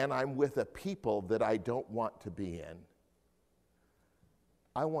 and I'm with a people that I don't want to be in,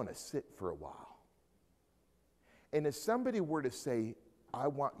 I want to sit for a while. And if somebody were to say, I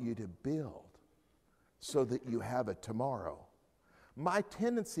want you to build so that you have a tomorrow, my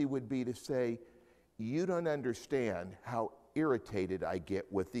tendency would be to say, you don't understand how irritated I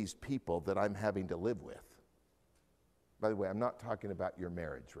get with these people that I'm having to live with. By the way, I'm not talking about your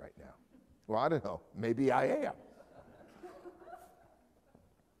marriage right now. Well, I don't know. Maybe I am.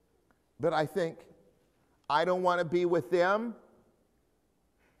 But I think, I don't want to be with them.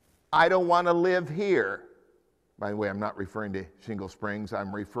 I don't want to live here. By the way, I'm not referring to Shingle Springs.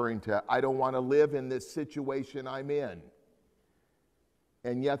 I'm referring to, I don't want to live in this situation I'm in.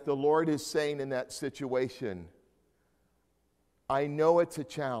 And yet the Lord is saying in that situation, I know it's a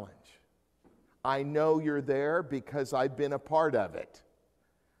challenge. I know you're there because I've been a part of it.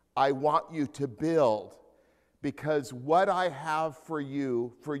 I want you to build, because what I have for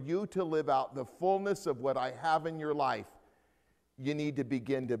you to live out the fullness of what I have in your life, you need to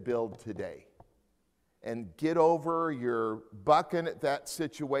begin to build today. And get over your bucking at that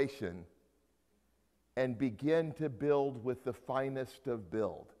situation and begin to build with the finest of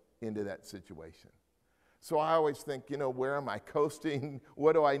build into that situation. So I always think, where am I coasting?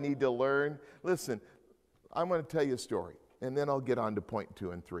 What do I need to learn? Listen, I'm going to tell you a story, and then I'll get on to point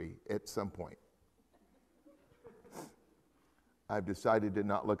 2 and 3 at some point. I've decided to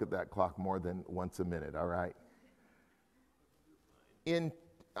not look at that clock more than once a minute, all right?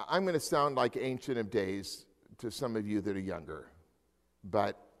 I'm going to sound like Ancient of Days to some of you that are younger,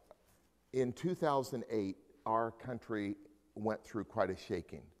 but in 2008, our country went through quite a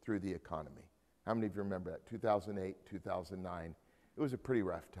shaking through the economy. How many of you remember that? 2008, 2009. It was a pretty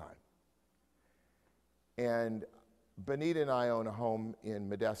rough time. And Benita and I own a home in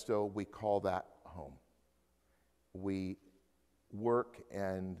Modesto. We call that home. We work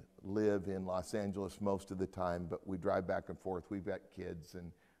and live in Los Angeles most of the time, but we drive back and forth. We've got kids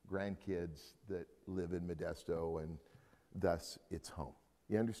and grandkids that live in Modesto, and thus it's home.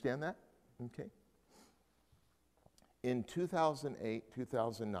 You understand that? Okay. In 2008,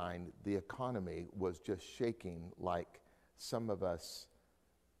 2009, the economy was just shaking like some of us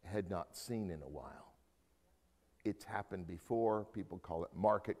had not seen in a while. It's happened before. People call it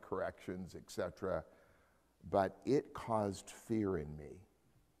market corrections, etc. But it caused fear in me.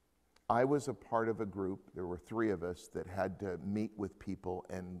 I was a part of a group, there were 3 of us, that had to meet with people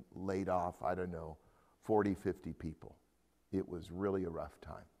and laid off, 40, 50 people. It was really a rough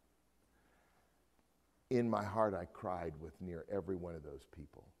time. In my heart, I cried with near every one of those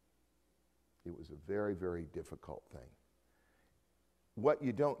people. It was a very, very difficult thing. What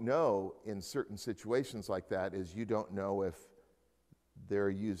you don't know in certain situations like that is you don't know if they're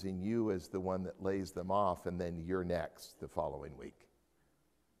using you as the one that lays them off and then you're next the following week.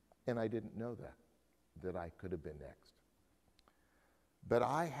 And I didn't know that I could have been next. But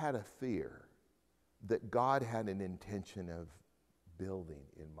I had a fear that God had an intention of building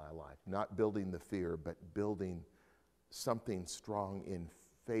in my life. Not building the fear, but building something strong in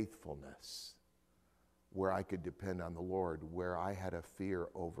faithfulness where I could depend on the Lord, where I had a fear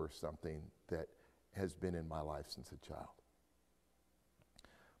over something that has been in my life since a child.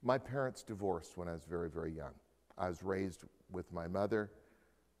 My parents divorced when I was very, very young. I was raised with my mother,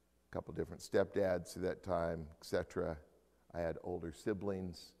 a couple different stepdads at that time, etc. I had older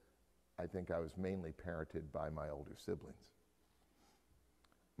siblings. I think I was mainly parented by my older siblings.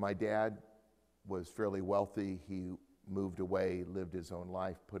 My dad was fairly wealthy. He moved away, lived his own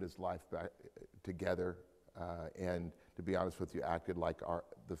life, put his life back together, and to be honest with you, acted like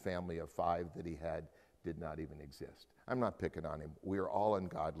the family of 5 that he had did not even exist. I'm not picking on him. We are all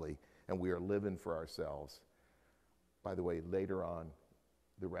ungodly, and we are living for ourselves. By the way, later on,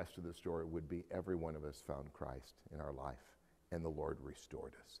 the rest of the story would be every one of us found Christ in our life, and the Lord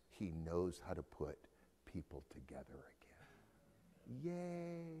restored us. He knows how to put people together again.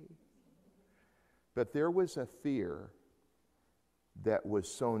 Yay! But there was a fear that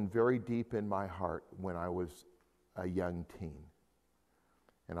was sown very deep in my heart when I was a young teen.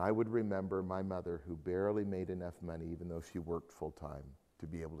 And I would remember my mother, who barely made enough money, even though she worked full time, to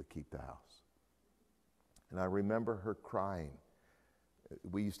be able to keep the house. And I remember her crying.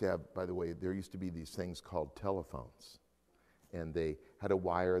 We used to have, by the way, there used to be these things called telephones. And they had a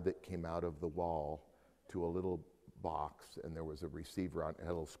wire that came out of the wall to a little box, and there was a receiver on it,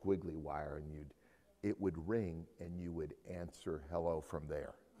 had a little squiggly wire, and it would ring, and you would answer hello from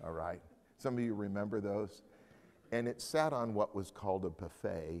there, all right? Some of you remember those? And it sat on what was called a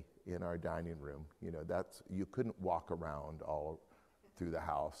buffet in our dining room. You know, you couldn't walk around all through the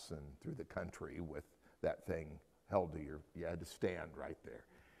house and through the country with that thing held to you had to stand right there.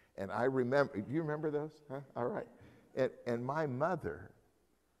 And I remember, do you remember those? Huh? All right. And my mother,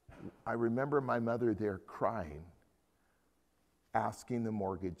 I remember my mother there crying, asking the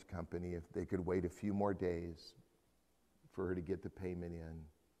mortgage company if they could wait a few more days for her to get the payment in.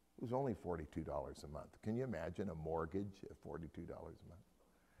 It was only $42 a month. Can you imagine a mortgage at $42 a month?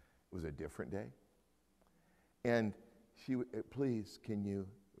 It was a different day. And please, can you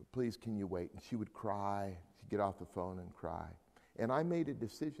wait? And she would cry. She'd get off the phone and cry. And I made a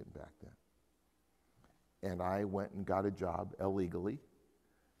decision back then. And I went and got a job illegally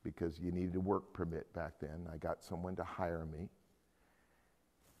because you needed a work permit back then. I got someone to hire me.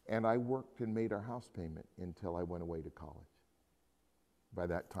 And I worked and made our house payment until I went away to college. By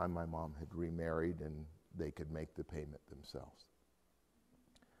that time, my mom had remarried and they could make the payment themselves.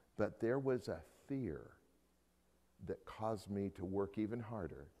 But there was a fear that caused me to work even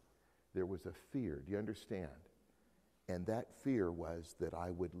harder. There was a fear, do you understand? And that fear was that I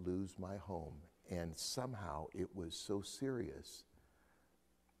would lose my home. And somehow it was so serious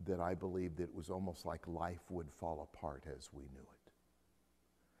that I believed that it was almost like life would fall apart as we knew it.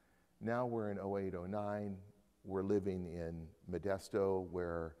 Now we're in 08, 09. We're living in Modesto,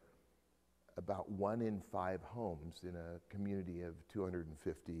 where about 1 in 5 homes in a community of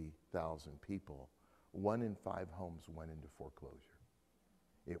 250,000 people, 1 in 5 homes went into foreclosure.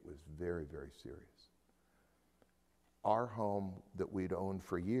 It was very, very serious. Our home that we'd owned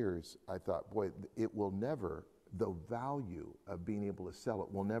for years, I thought, boy, it will never, the value of being able to sell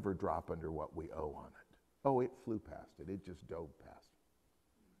it will never drop under what we owe on it. Oh, it flew past it. It just dove past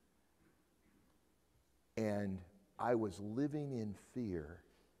it. And I was living in fear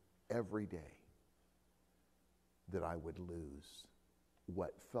every day that I would lose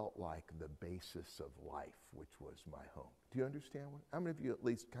what felt like the basis of life, which was my home. Do you understand? How many of you at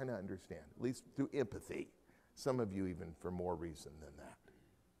least kind of understand, at least through empathy? Some of you even for more reason than that.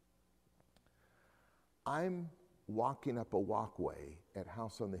 I'm walking up a walkway at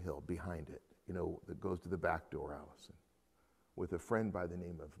House on the Hill, behind it, that goes to the back door, Allison, with a friend by the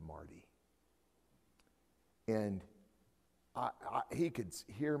name of Marty. And he could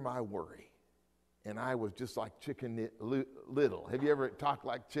hear my worry. And I was just like Chicken Little. Have you ever talked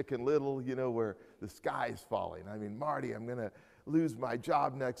like Chicken Little, where the sky's falling? I mean, Marty, I'm going to lose my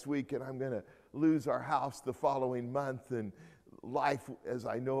job next week, and I'm going to lose our house the following month, and life as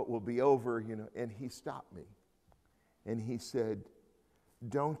I know it will be over, And he stopped me. And he said,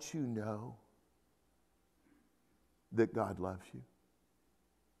 don't you know that God loves you?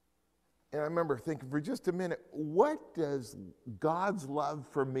 And I remember thinking for just a minute, what does God's love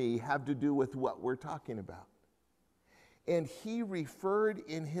for me have to do with what we're talking about? And he referred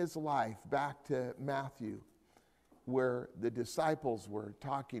in his life back to Matthew, where the disciples were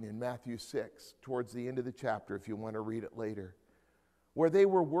talking in Matthew 6, towards the end of the chapter, if you want to read it later, where they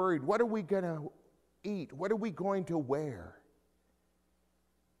were worried, what are we going to eat? What are we going to wear?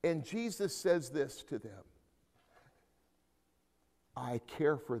 And Jesus says this to them, I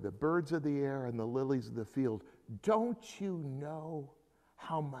care for the birds of the air and the lilies of the field. Don't you know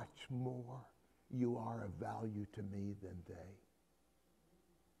how much more you are of value to me than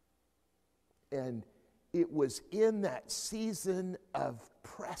they? And it was in that season of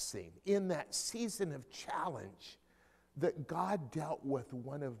pressing, in that season of challenge, that God dealt with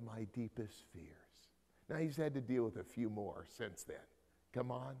one of my deepest fears. Now, he's had to deal with a few more since then.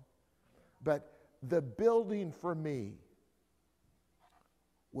 Come on. But the building for me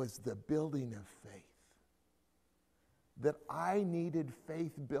was the building of faith. That I needed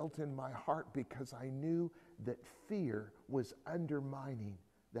faith built in my heart because I knew that fear was undermining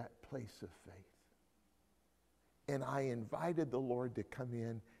that place of faith. And I invited the Lord to come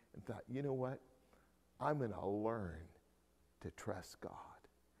in and thought, you know what? I'm going to learn to trust God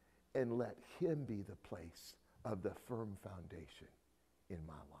and let him be the place of the firm foundation in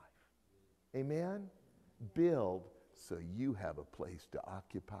my life. Amen? Build so you have a place to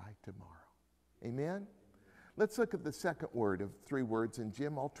occupy tomorrow. Amen? Let's look at the second word of 3 words. And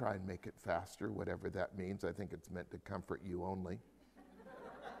Jim, I'll try and make it faster, whatever that means. I think it's meant to comfort you only.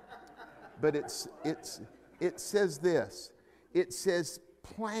 But it says this. It says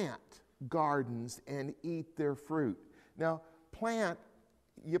plant gardens and eat their fruit. Now,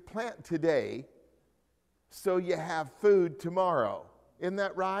 you plant today so you have food tomorrow. Isn't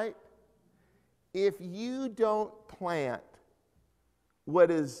that right? If you don't plant what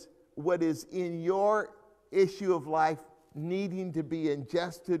is in your issue of life needing to be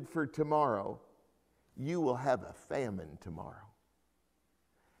ingested for tomorrow, you will have a famine tomorrow.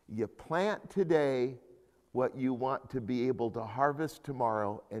 You plant today what you want to be able to harvest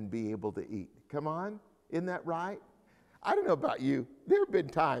tomorrow and be able to eat. Come on, isn't that right? I don't know about you. There have been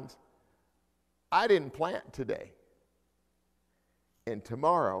times I didn't plant today. And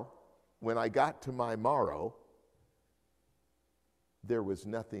tomorrow, when I got to my morrow, there was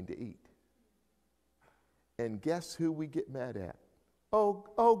nothing to eat. And guess who we get mad at?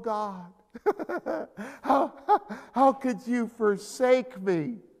 Oh God, how could you forsake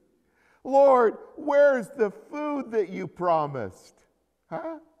me? Lord, where's the food that you promised?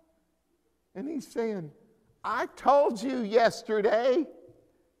 Huh? And he's saying, I told you yesterday,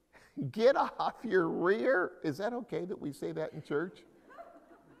 get off your rear. Is that okay that we say that in church?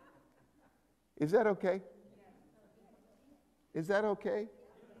 Is that okay? Is that okay?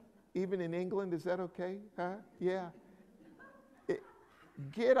 Even in England, is that okay? Huh? Yeah.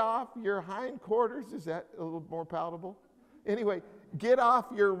 Get off your hindquarters. Is that a little more palatable? Anyway, get off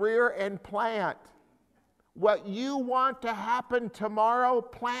your rear and plant. What you want to happen tomorrow,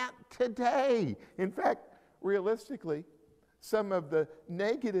 plant today. In fact, realistically, some of the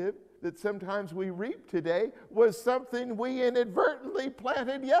negative that sometimes we reap today was something we inadvertently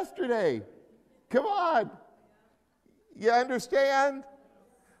planted yesterday. Come on. You understand?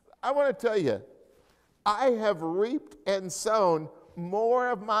 I want to tell you, I have reaped and sown more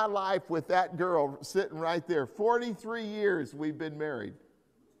of my life with that girl sitting right there. 43 years we've been married.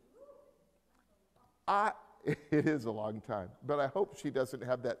 It is a long time, but I hope she doesn't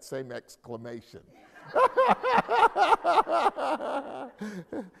have that same exclamation.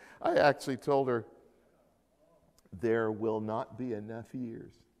 I actually told her, there will not be enough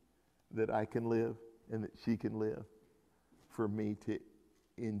years that I can live and that she can live for me to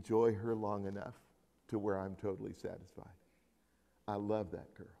enjoy her long enough to where I'm totally satisfied. I love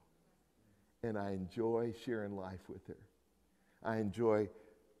that girl, and I enjoy sharing life with her.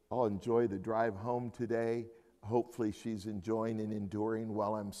 I'll enjoy the drive home today. Hopefully she's enjoying and enduring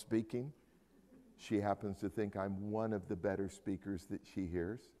while I'm speaking. She happens to think I'm one of the better speakers that she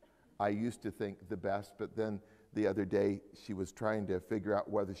hears. I used to think the best, but then the other day she was trying to figure out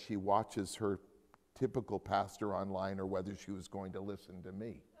whether she watches her typical pastor online or whether she was going to listen to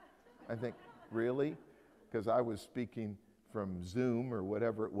me. I think, really? Because I was speaking from Zoom or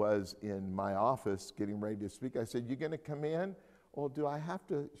whatever it was in my office, getting ready to speak. I said, you going to come in? Well, do I have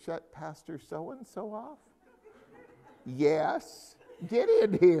to shut Pastor so-and-so off? Yes. Get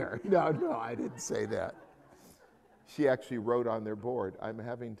in here. No, I didn't say that. She actually wrote on their board, I'm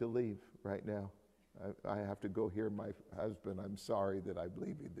having to leave right now. I have to go hear my husband. I'm sorry that I'm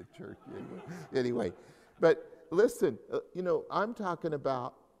leaving the church. Anyway, but listen, I'm talking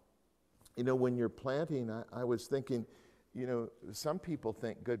about, when you're planting, I was thinking, some people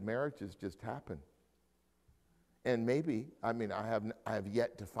think good marriages just happen. And maybe, I have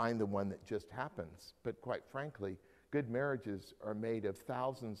yet to find the one that just happens. But quite frankly, good marriages are made of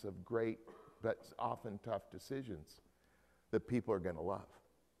thousands of great, but often tough decisions that people are going to love.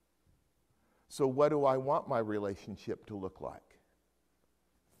 So what do I want my relationship to look like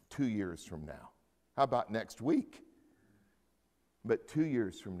 2 years from now? How about next week? But 2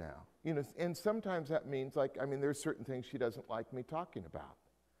 years from now. And sometimes that means there's certain things she doesn't like me talking about.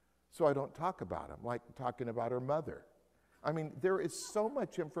 So I don't talk about them, like talking about her mother. There is so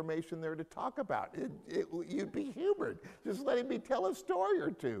much information there to talk about. You'd be humored just letting me tell a story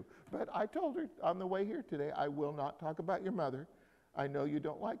or two. But I told her on the way here today, I will not talk about your mother. I know you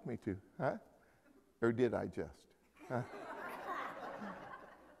don't like me to, huh? Or did I just? Huh?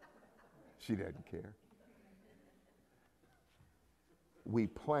 She doesn't care. We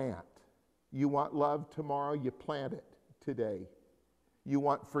plant. You want love tomorrow, you plant it today. You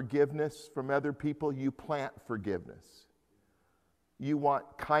want forgiveness from other people, you plant forgiveness. You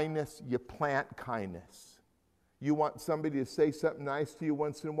want kindness, you plant kindness. You want somebody to say something nice to you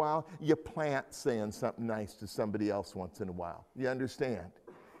once in a while, you plant saying something nice to somebody else once in a while. You understand?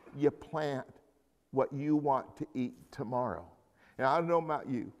 You plant what you want to eat tomorrow. And I don't know about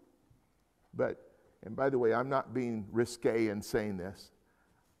you, and by the way, I'm not being risque in saying this.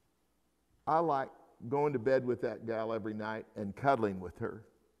 I like going to bed with that gal every night and cuddling with her.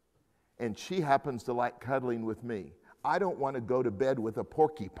 And she happens to like cuddling with me. I don't want to go to bed with a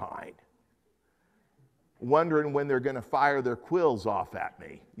porcupine, wondering when they're going to fire their quills off at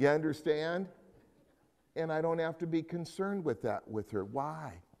me. You understand? And I don't have to be concerned with that with her.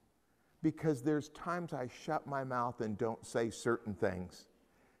 Why? Because there's times I shut my mouth and don't say certain things.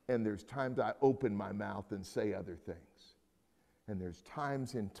 And there's times I open my mouth and say other things. And there's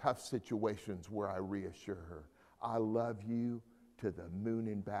times in tough situations where I reassure her, I love you to the moon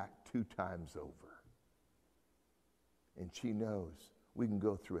and back 2 times over. And she knows we can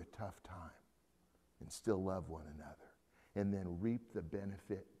go through a tough time and still love one another and then reap the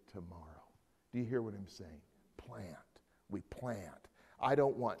benefit tomorrow. Do you hear what I'm saying? Plant. We plant. I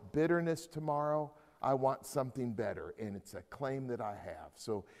don't want bitterness tomorrow. I want something better, and it's a claim that I have.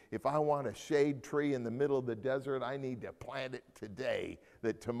 So if I want a shade tree in the middle of the desert, I need to plant it today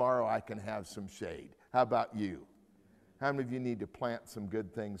that tomorrow I can have some shade. How about you? How many of you need to plant some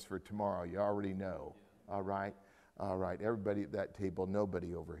good things for tomorrow? You already know, all right? All right, everybody at that table,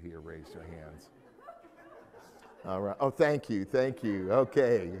 nobody over here raised their hands. All right. Oh, thank you. Thank you.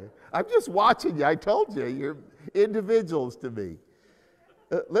 Okay. I'm just watching you. I told you, you're individuals to me.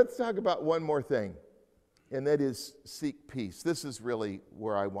 Let's talk about one more thing, and that is seek peace. This is really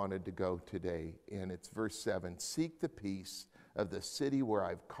where I wanted to go today, and it's verse 7. Seek the peace of the city where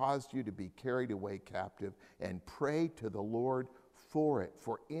I've caused you to be carried away captive, and pray to the Lord for it.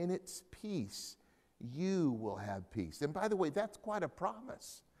 For in its peace you will have peace. And by the way, that's quite a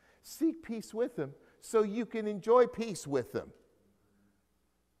promise. Seek peace with them so you can enjoy peace with them.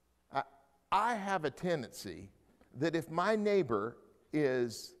 I have a tendency that if my neighbor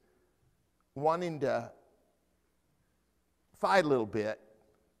is wanting to fight a little bit,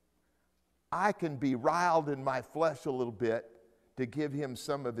 I can be riled in my flesh a little bit to give him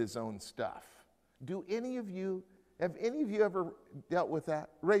some of his own stuff. Have any of you ever dealt with that?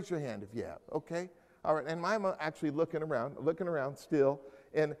 Raise your hand if you have, okay? All right, and I'm actually looking around still,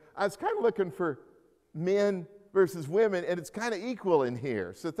 and I was kind of looking for men versus women, and it's kind of equal in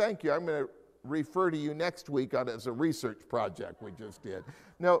here. So thank you. I'm going to refer to you next week as a research project we just did.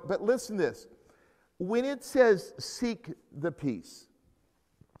 No, but listen to this. When it says seek the peace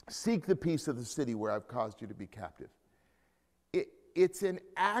of the city where I've caused you to be captive, it's an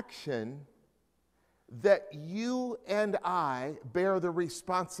action that you and I bear the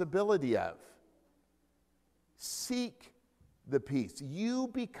responsibility of. Seek the peace. You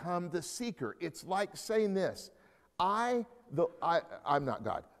become the seeker. It's like saying this, I'm not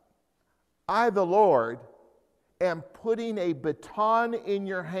God. I, the Lord, am putting a baton in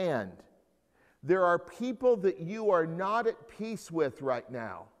your hand. There are people that you are not at peace with right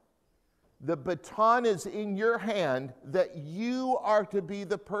now. The baton is in your hand that you are to be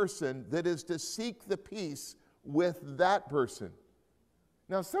the person that is to seek the peace with that person.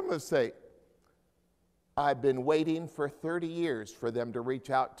 Now, some of us say, I've been waiting for 30 years for them to reach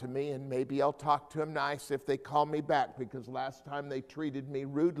out to me, and maybe I'll talk to them nice if they call me back because last time they treated me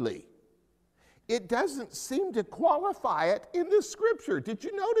rudely. It doesn't seem to qualify it in the scripture. Did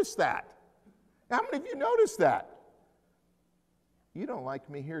you notice that? How many of you noticed that? You don't like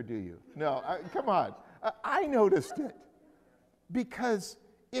me here, do you? No, come on. I noticed it because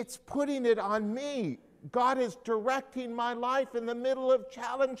it's putting it on me. God is directing my life in the middle of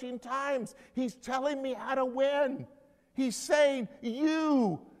challenging times. He's telling me how to win. He's saying,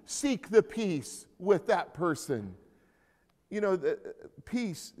 you seek the peace with that person. You know, the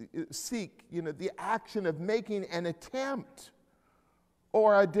peace, seek, the action of making an attempt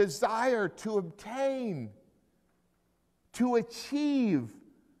or a desire to obtain, to achieve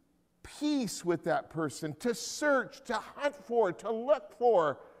peace with that person, to search, to hunt for, to look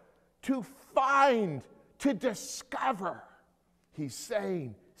for, to find, to discover. He's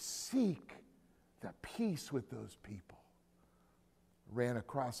saying, seek the peace with those people. Ran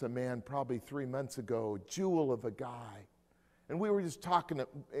across a man probably 3 months ago, jewel of a guy. And we were just talking,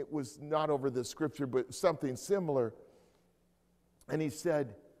 it was not over the scripture, but something similar. And he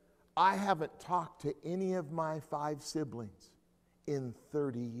said, I haven't talked to any of my 5 siblings in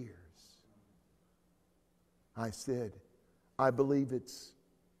 30 years. I said, I believe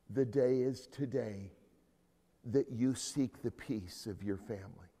the day is today that you seek the peace of your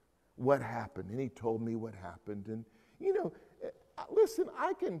family. What happened? And he told me what happened. And, listen,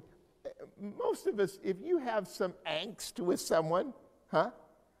 most of us, if you have some angst with someone,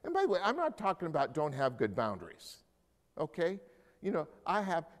 and by the way, I'm not talking about don't have good boundaries, okay? Do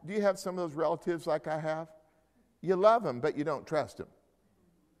you have some of those relatives like I have? You love them, but you don't trust them.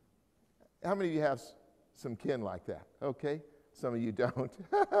 How many of you have some kin like that? Okay, some of you don't.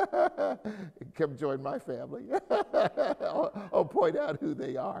 Come join my family. I'll point out who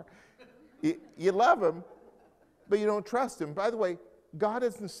they are. You love them, but you don't trust them. By the way, God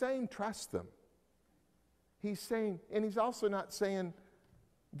isn't saying trust them. He's saying, and he's also not saying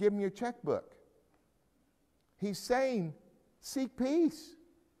give them your checkbook. He's saying seek peace.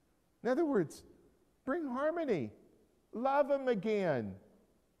 In other words, bring harmony. Love them again.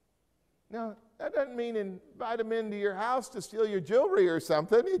 Now, that doesn't mean invite them into your house to steal your jewelry or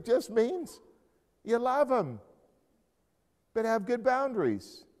something. It just means you love them, but have good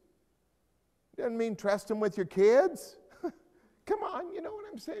boundaries. Doesn't mean trust them with your kids. Come on, you know what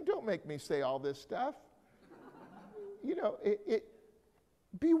I'm saying? Don't make me say all this stuff.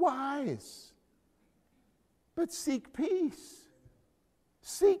 Be wise, but seek peace.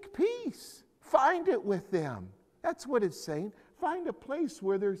 Seek peace. Find it with them. That's what it's saying. Find a place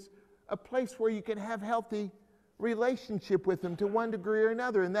where there's a place where you can have healthy relationship with them to one degree or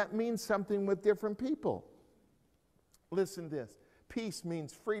another, and that means something with different people. Listen to this. Peace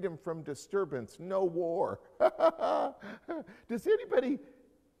means freedom from disturbance, no war. Does anybody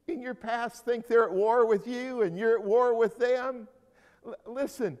in your past think they're at war with you and you're at war with them?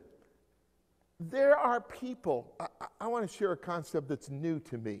 Listen, there are people, I want to share a concept that's new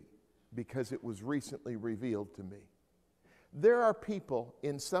to me because it was recently revealed to me. There are people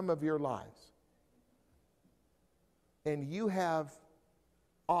in some of your lives, and you have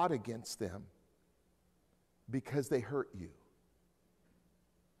ought against them because they hurt you.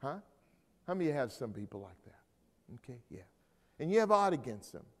 Huh? How many of you have some people like that? Okay, yeah. And you have ought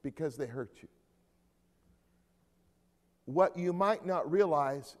against them because they hurt you. What you might not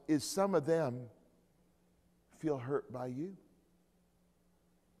realize is some of them feel hurt by you.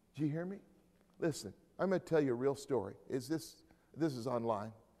 Do you hear me? Listen, I'm going to tell you a real story. This is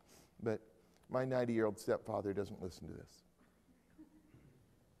online, but my 90-year-old stepfather doesn't listen to this.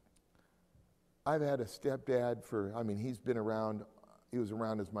 I've had a stepdad he was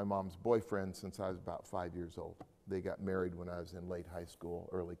around as my mom's boyfriend since I was about 5 years old. They got married when I was in late high school,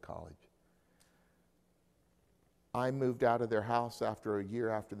 early college. I moved out of their house after a year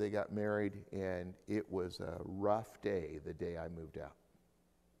after they got married, and it was a rough day the day I moved out.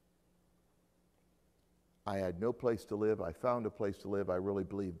 I had no place to live. I found a place to live. I really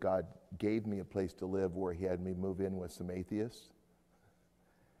believe God gave me a place to live where he had me move in with some atheists,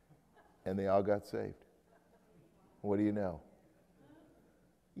 and they all got saved. What do you know?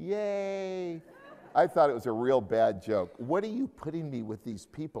 Yay! I thought it was a real bad joke. What are you putting me with these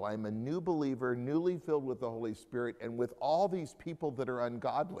people? I'm a new believer, newly filled with the Holy Spirit, and with all these people that are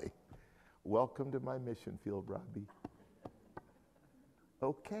ungodly. Welcome to my mission field, Robbie.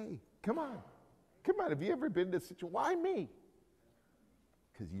 Okay, come on. Come on, have you ever been in a situation? Why me?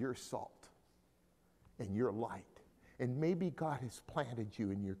 Because you're salt, and you're light. And maybe God has planted you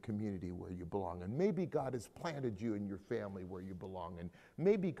in your community where you belong. And maybe God has planted you in your family where you belong. And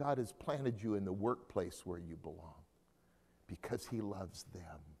maybe God has planted you in the workplace where you belong. Because he loves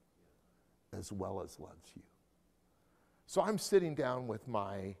them as well as loves you. So I'm sitting down with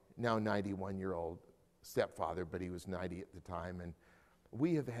my now 91-year-old stepfather, but he was 90 at the time. And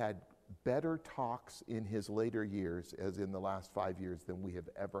we have had better talks in his later years, as in the last 5 years, than we have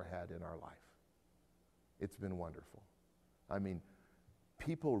ever had in our life. It's been wonderful. I mean,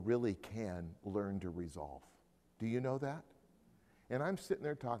 people really can learn to resolve. Do you know that? And I'm sitting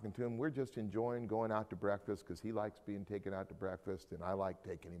there talking to him. We're just enjoying going out to breakfast because he likes being taken out to breakfast, and I like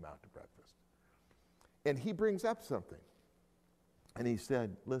taking him out to breakfast. And he brings up something. And he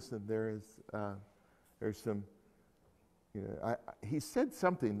said, listen, there's some, he said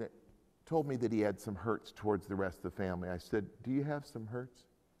something that told me that he had some hurts towards the rest of the family. I said, do you have some hurts?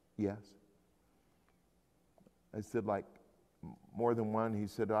 Yes. I said, like, more than one? He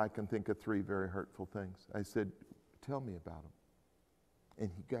said, I can think of 3 very hurtful things. I said, tell me about them. And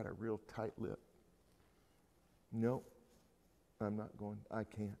he got a real tight lip. No, I'm not going. I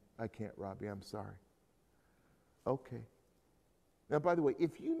can't, Robbie, I'm sorry. Okay. Now, by the way,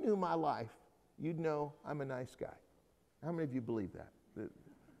 if you knew my life, you'd know I'm a nice guy. How many of you believe that?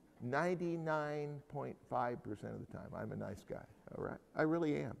 99.5% of the time, I'm a nice guy, all right? I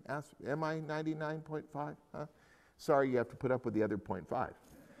really am. Am I 99.5? Huh? Sorry, you have to put up with the other 0.5.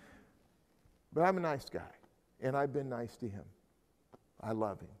 But I'm a nice guy, and I've been nice to him. I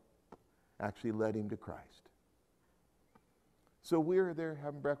love him. Actually led him to Christ. So we were there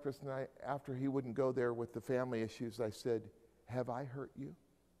having breakfast, and after he wouldn't go there with the family issues, I said, have I hurt you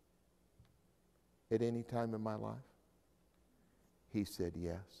at any time in my life? He said,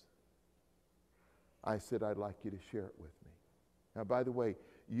 yes. I said, I'd like you to share it with me. Now, by the way,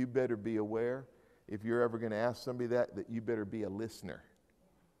 you better be aware, if you're ever going to ask somebody that you better be a listener.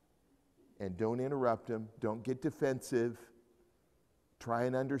 And don't interrupt them. Don't get defensive. Try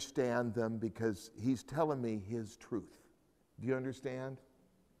and understand them, because he's telling me his truth. Do you understand?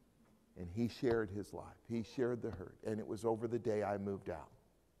 And he shared his life. He shared the hurt. And it was over the day I moved out.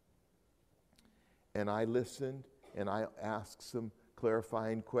 And I listened, and I asked some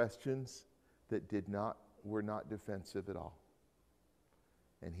clarifying questions that were not defensive at all.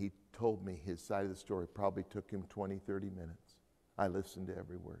 And he told me his side of the story. Probably took him 20, 30 minutes. I listened to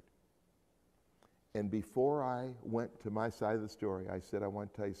every word. And before I went to my side of the story, I said, I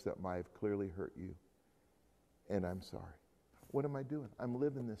want to tell you something. I have clearly hurt you, and I'm sorry. What am I doing? I'm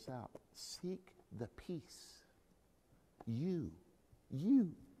living this out. Seek the peace. You,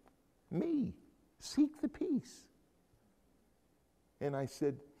 me, seek the peace. And I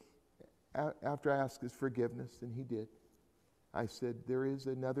said, after I asked his forgiveness, and he did, I said, there is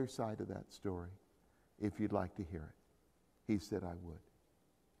another side of that story, if you'd like to hear it. He said I would.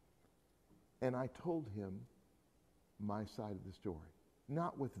 And I told him my side of the story.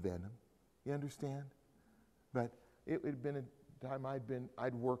 Not with venom, you understand? But it had been a time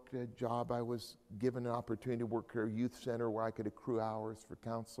I'd worked a job. I was given an opportunity to work at a youth center where I could accrue hours for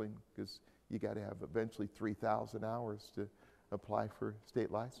counseling, because you got to have eventually 3,000 hours to apply for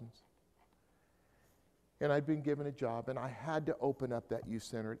state license. And I'd been given a job, and I had to open up that youth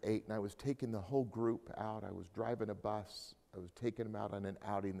center at 8, and I was taking the whole group out. I was driving a bus. I was taking them out on an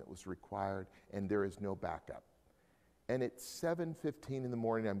outing that was required, and there is no backup. And at 7:15 in the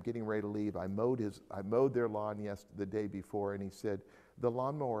morning, I'm getting ready to leave. I mowed their lawn the day before, and he said, the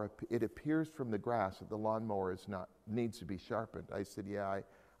lawnmower, it appears from the grass that the lawnmower needs to be sharpened. I said, yeah,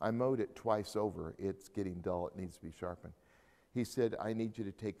 I mowed it twice over. It's getting dull. It needs to be sharpened. He said, I need you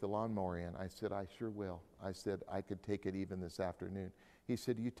to take the lawnmower in. I said, I sure will. I said, I could take it even this afternoon. He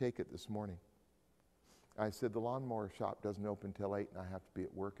said, you take it this morning. I said, the lawnmower shop doesn't open till 8, and I have to be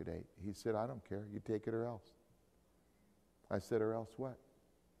at work at 8. He said, I don't care. You take it or else. I said, or else what?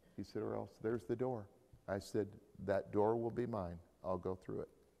 He said, or else there's the door. I said, that door will be mine. I'll go through it.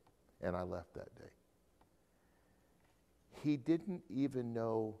 And I left that day. He didn't even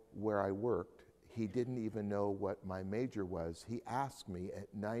know where I worked. He didn't even know what my major was. He asked me at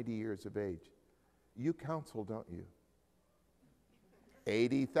 90 years of age, you counsel, don't you?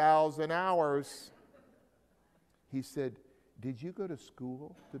 80,000 hours. He said, did you go to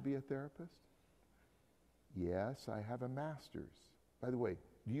school to be a therapist? Yes, I have a master's. By the way,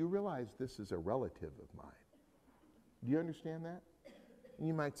 do you realize this is a relative of mine? Do you understand that? And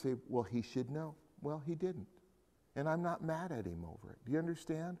you might say, well, he should know. Well, he didn't. And I'm not mad at him over it. Do you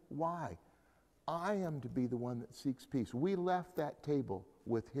understand? Why? I am to be the one that seeks peace. We left that table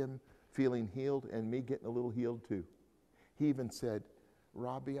with him feeling healed and me getting a little healed too. He even said,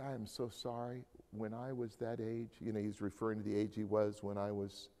 Robbie, I am so sorry. When I was that age, he's referring to the age he was when I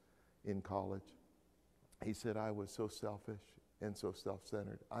was in college. He said, I was so selfish and so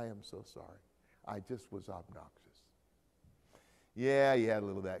self-centered. I am so sorry. I just was obnoxious. Yeah, you had a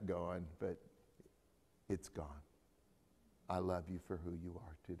little of that going, but it's gone. I love you for who you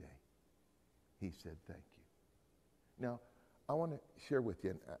are today. He said, thank you. Now, I want to share with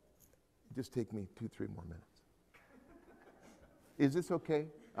you, and just take me 2-3 more minutes. Is this okay?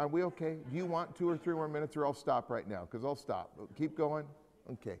 Are we okay? Do you want 2 or 3 more minutes, or I'll stop right now? Because I'll stop. Keep going?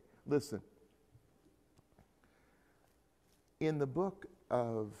 Okay. Listen. In the book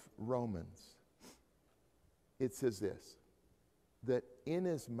of Romans, it says this, that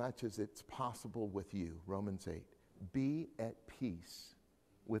inasmuch as it's possible with you, Romans 8, be at peace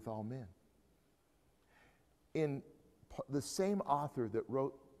with all men. The same author that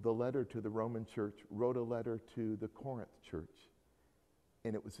wrote the letter to the Roman church wrote a letter to the Corinth church,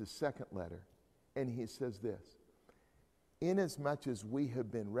 and it was his second letter, and he says this, inasmuch as we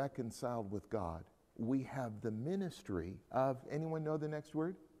have been reconciled with God, we have the ministry of, anyone know the next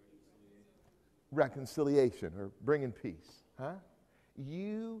word? Reconciliation, or bringing peace. Huh?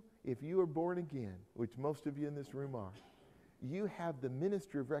 If you are born again, which most of you in this room are, you have the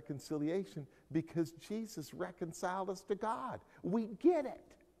ministry of reconciliation because Jesus reconciled us to God. We get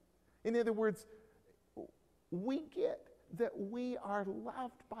it. In other words, we get that we are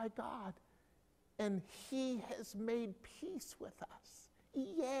loved by God and He has made peace with us.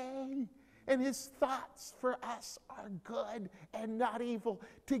 Yay! And His thoughts for us are good and not evil,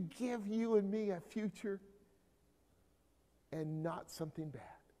 to give you and me a future and not something bad.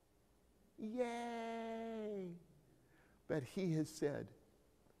 Yay! But He has said,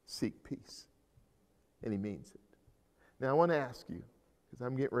 seek peace. And He means it. Now I want to ask you, because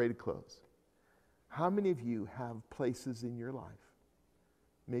I'm getting ready to close, how many of you have places in your life,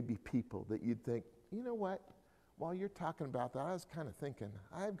 maybe people that you'd think, you know what, while you're talking about that, I was kind of thinking,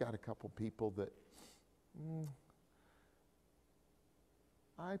 I've got a couple people that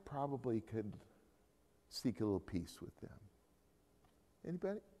I probably could seek a little peace with them.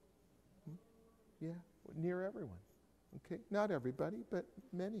 Anybody? Yeah, near everyone. Okay, not everybody, but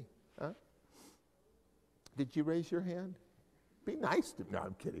many. Huh? Did you raise your hand? Be nice to me. No,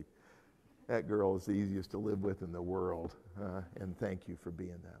 I'm kidding. That girl is the easiest to live with in the world, and thank you for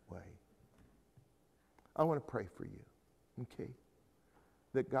being that way. I want to pray for you, okay?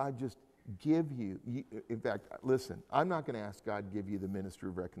 That God just give you, in fact, listen, I'm not going to ask God to give you the ministry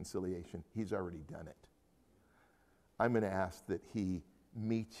of reconciliation. He's already done it. I'm going to ask that He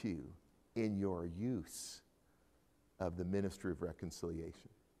meet you in your use of the ministry of reconciliation.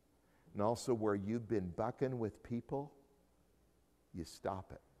 And also where you've been bucking with people, you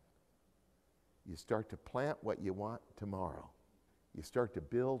stop it. You start to plant what you want tomorrow. You start to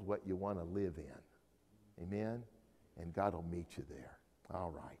build what you want to live in. Amen? And God will meet you there.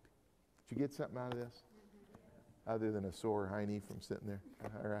 All right. Did you get something out of this? other than a sore hiney from sitting there?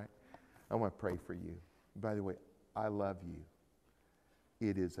 All right. I want to pray for you. By the way, I love you.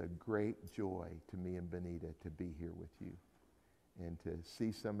 It is a great joy to me and Benita to be here with you and to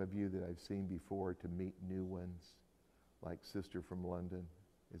see some of you that I've seen before, to meet new ones, like sister from London.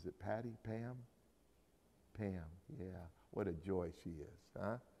 Is it Patty? Pam? Pam, yeah. What a joy she is,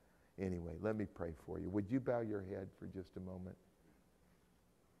 huh? Anyway, let me pray for you. Would you bow your head for just a moment?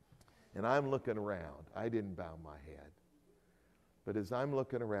 And I'm looking around. I didn't bow my head. But as I'm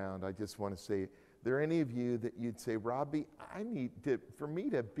looking around, I just want to say, there are any of you that you'd say, Robbie, for me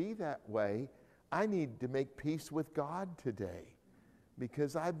to be that way, I need to make peace with God today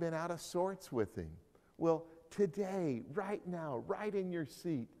because I've been out of sorts with him. Well, today, right now, right in your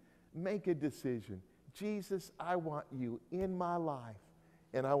seat, make a decision. Jesus, I want you in my life,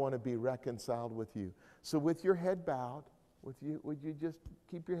 and I want to be reconciled with you. So with your head bowed, would you just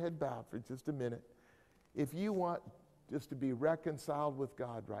keep your head bowed for just a minute? If you want just to be reconciled with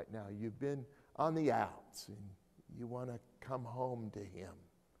God right now, you've been on the outs and you want to come home to him,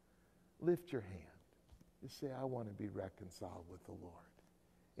 lift your hand. Just say, I want to be reconciled with the Lord.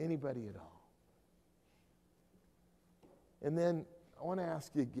 Anybody at all? And then I want to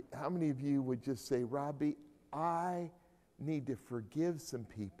ask you, how many of you would just say, Robbie, I need to forgive some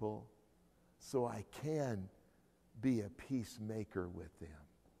people so I can be a peacemaker with them?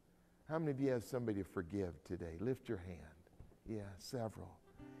 How many of you have somebody to forgive today? Lift your hand. Yeah, several.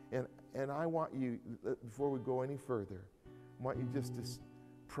 And I want you, before we go any further, I want you just to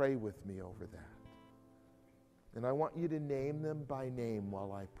pray with me over that. And I want you to name them by name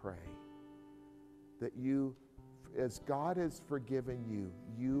while I pray. That you, as God has forgiven you,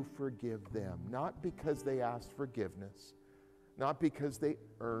 you forgive them. Not because they asked forgiveness, not because they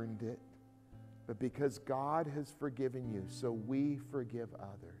earned it, but because God has forgiven you, so we forgive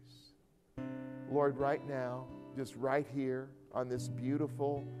others. Lord, right now, just right here on this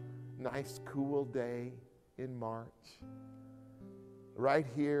beautiful, nice, cool day in March, right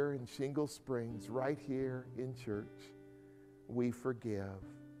here in Shingle Springs, right here in church, we forgive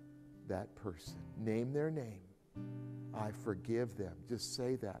that person. Name their name. I forgive them. Just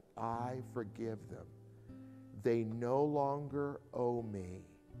say that. I forgive them. They no longer owe me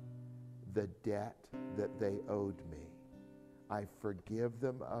the debt that they owed me. I forgive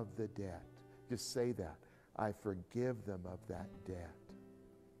them of the debt. Just say that. I forgive them of that debt.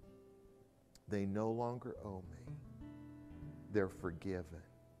 They no longer owe me. They're forgiven.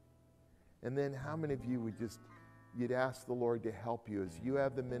 And then how many of you would you'd ask the Lord to help you as you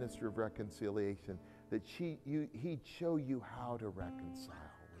have the minister of reconciliation, that he'd show you how to reconcile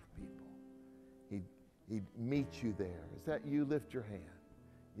with people. He'd meet you there. Is that you? Lift your hand.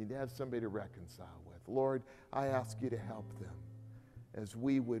 You'd have somebody to reconcile with. Lord, I ask you to help them as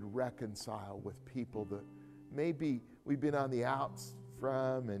we would reconcile with people that maybe we've been on the outs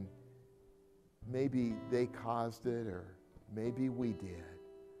from, and maybe they caused it, or maybe we did.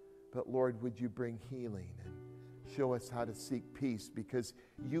 But Lord, would you bring healing and show us how to seek peace, because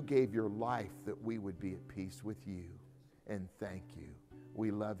you gave your life that we would be at peace with you. And thank you.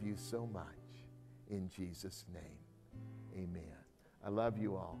 We love you so much. In Jesus' name, amen. I love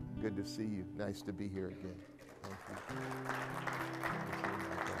you all. Good to see you. Nice to be here again. Thank you.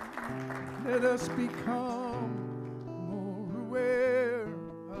 Let us become more aware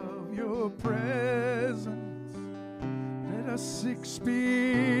of your presence. Let us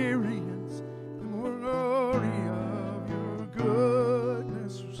experience the glory of your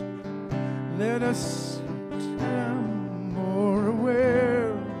goodness. Let us become more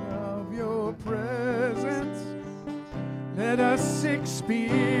aware of your presence. Let us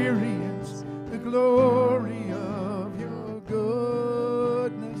experience the glory of your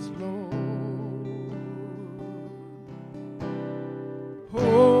goodness, Lord.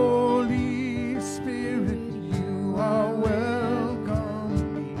 Holy Spirit, you are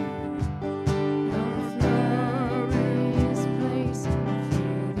welcome here. Come in this place and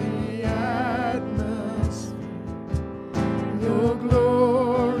fill the atmosphere. Your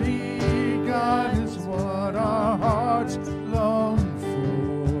glory, God, is what our hearts long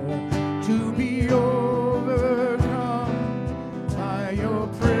for, to be yours.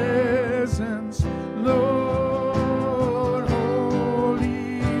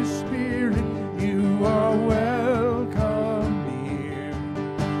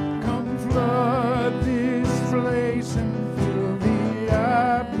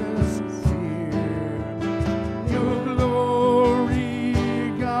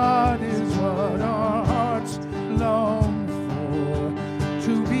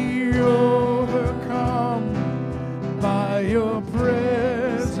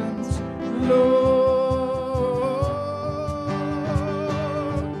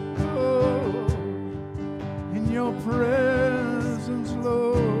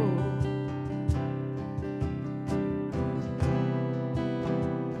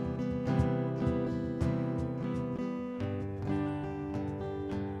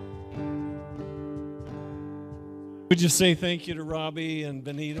 Would you say thank you to Robbie and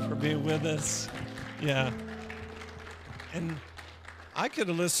Benita for being with us? Yeah. And I could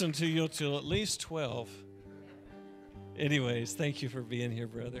have listened to you till at least 12. Anyways, thank you for being here,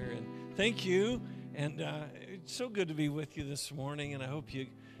 brother. And thank you. And it's so good to be with you this morning. And I hope you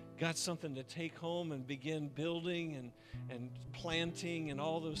got something to take home and begin building and planting and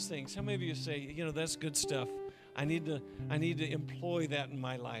all those things. How many of you say, you know, that's good stuff. I need to employ that in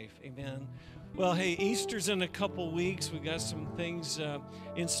my life. Amen. Well, hey, Easter's in a couple weeks. We've got some things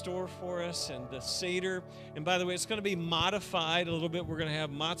in store for us, and the Seder. And by the way, it's going to be modified a little bit. We're going to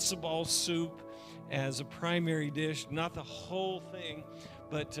have matzo ball soup as a primary dish, not the whole thing,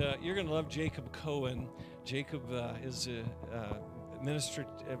 but you're going to love Jacob Cohen. Jacob is a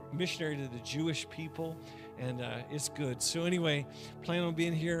missionary to the Jewish people, and it's good. So anyway, plan on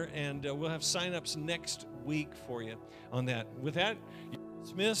being here, and we'll have sign-ups next week for you on that. With that, you're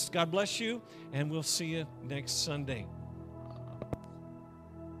dismissed. God bless you, and we'll see you next Sunday.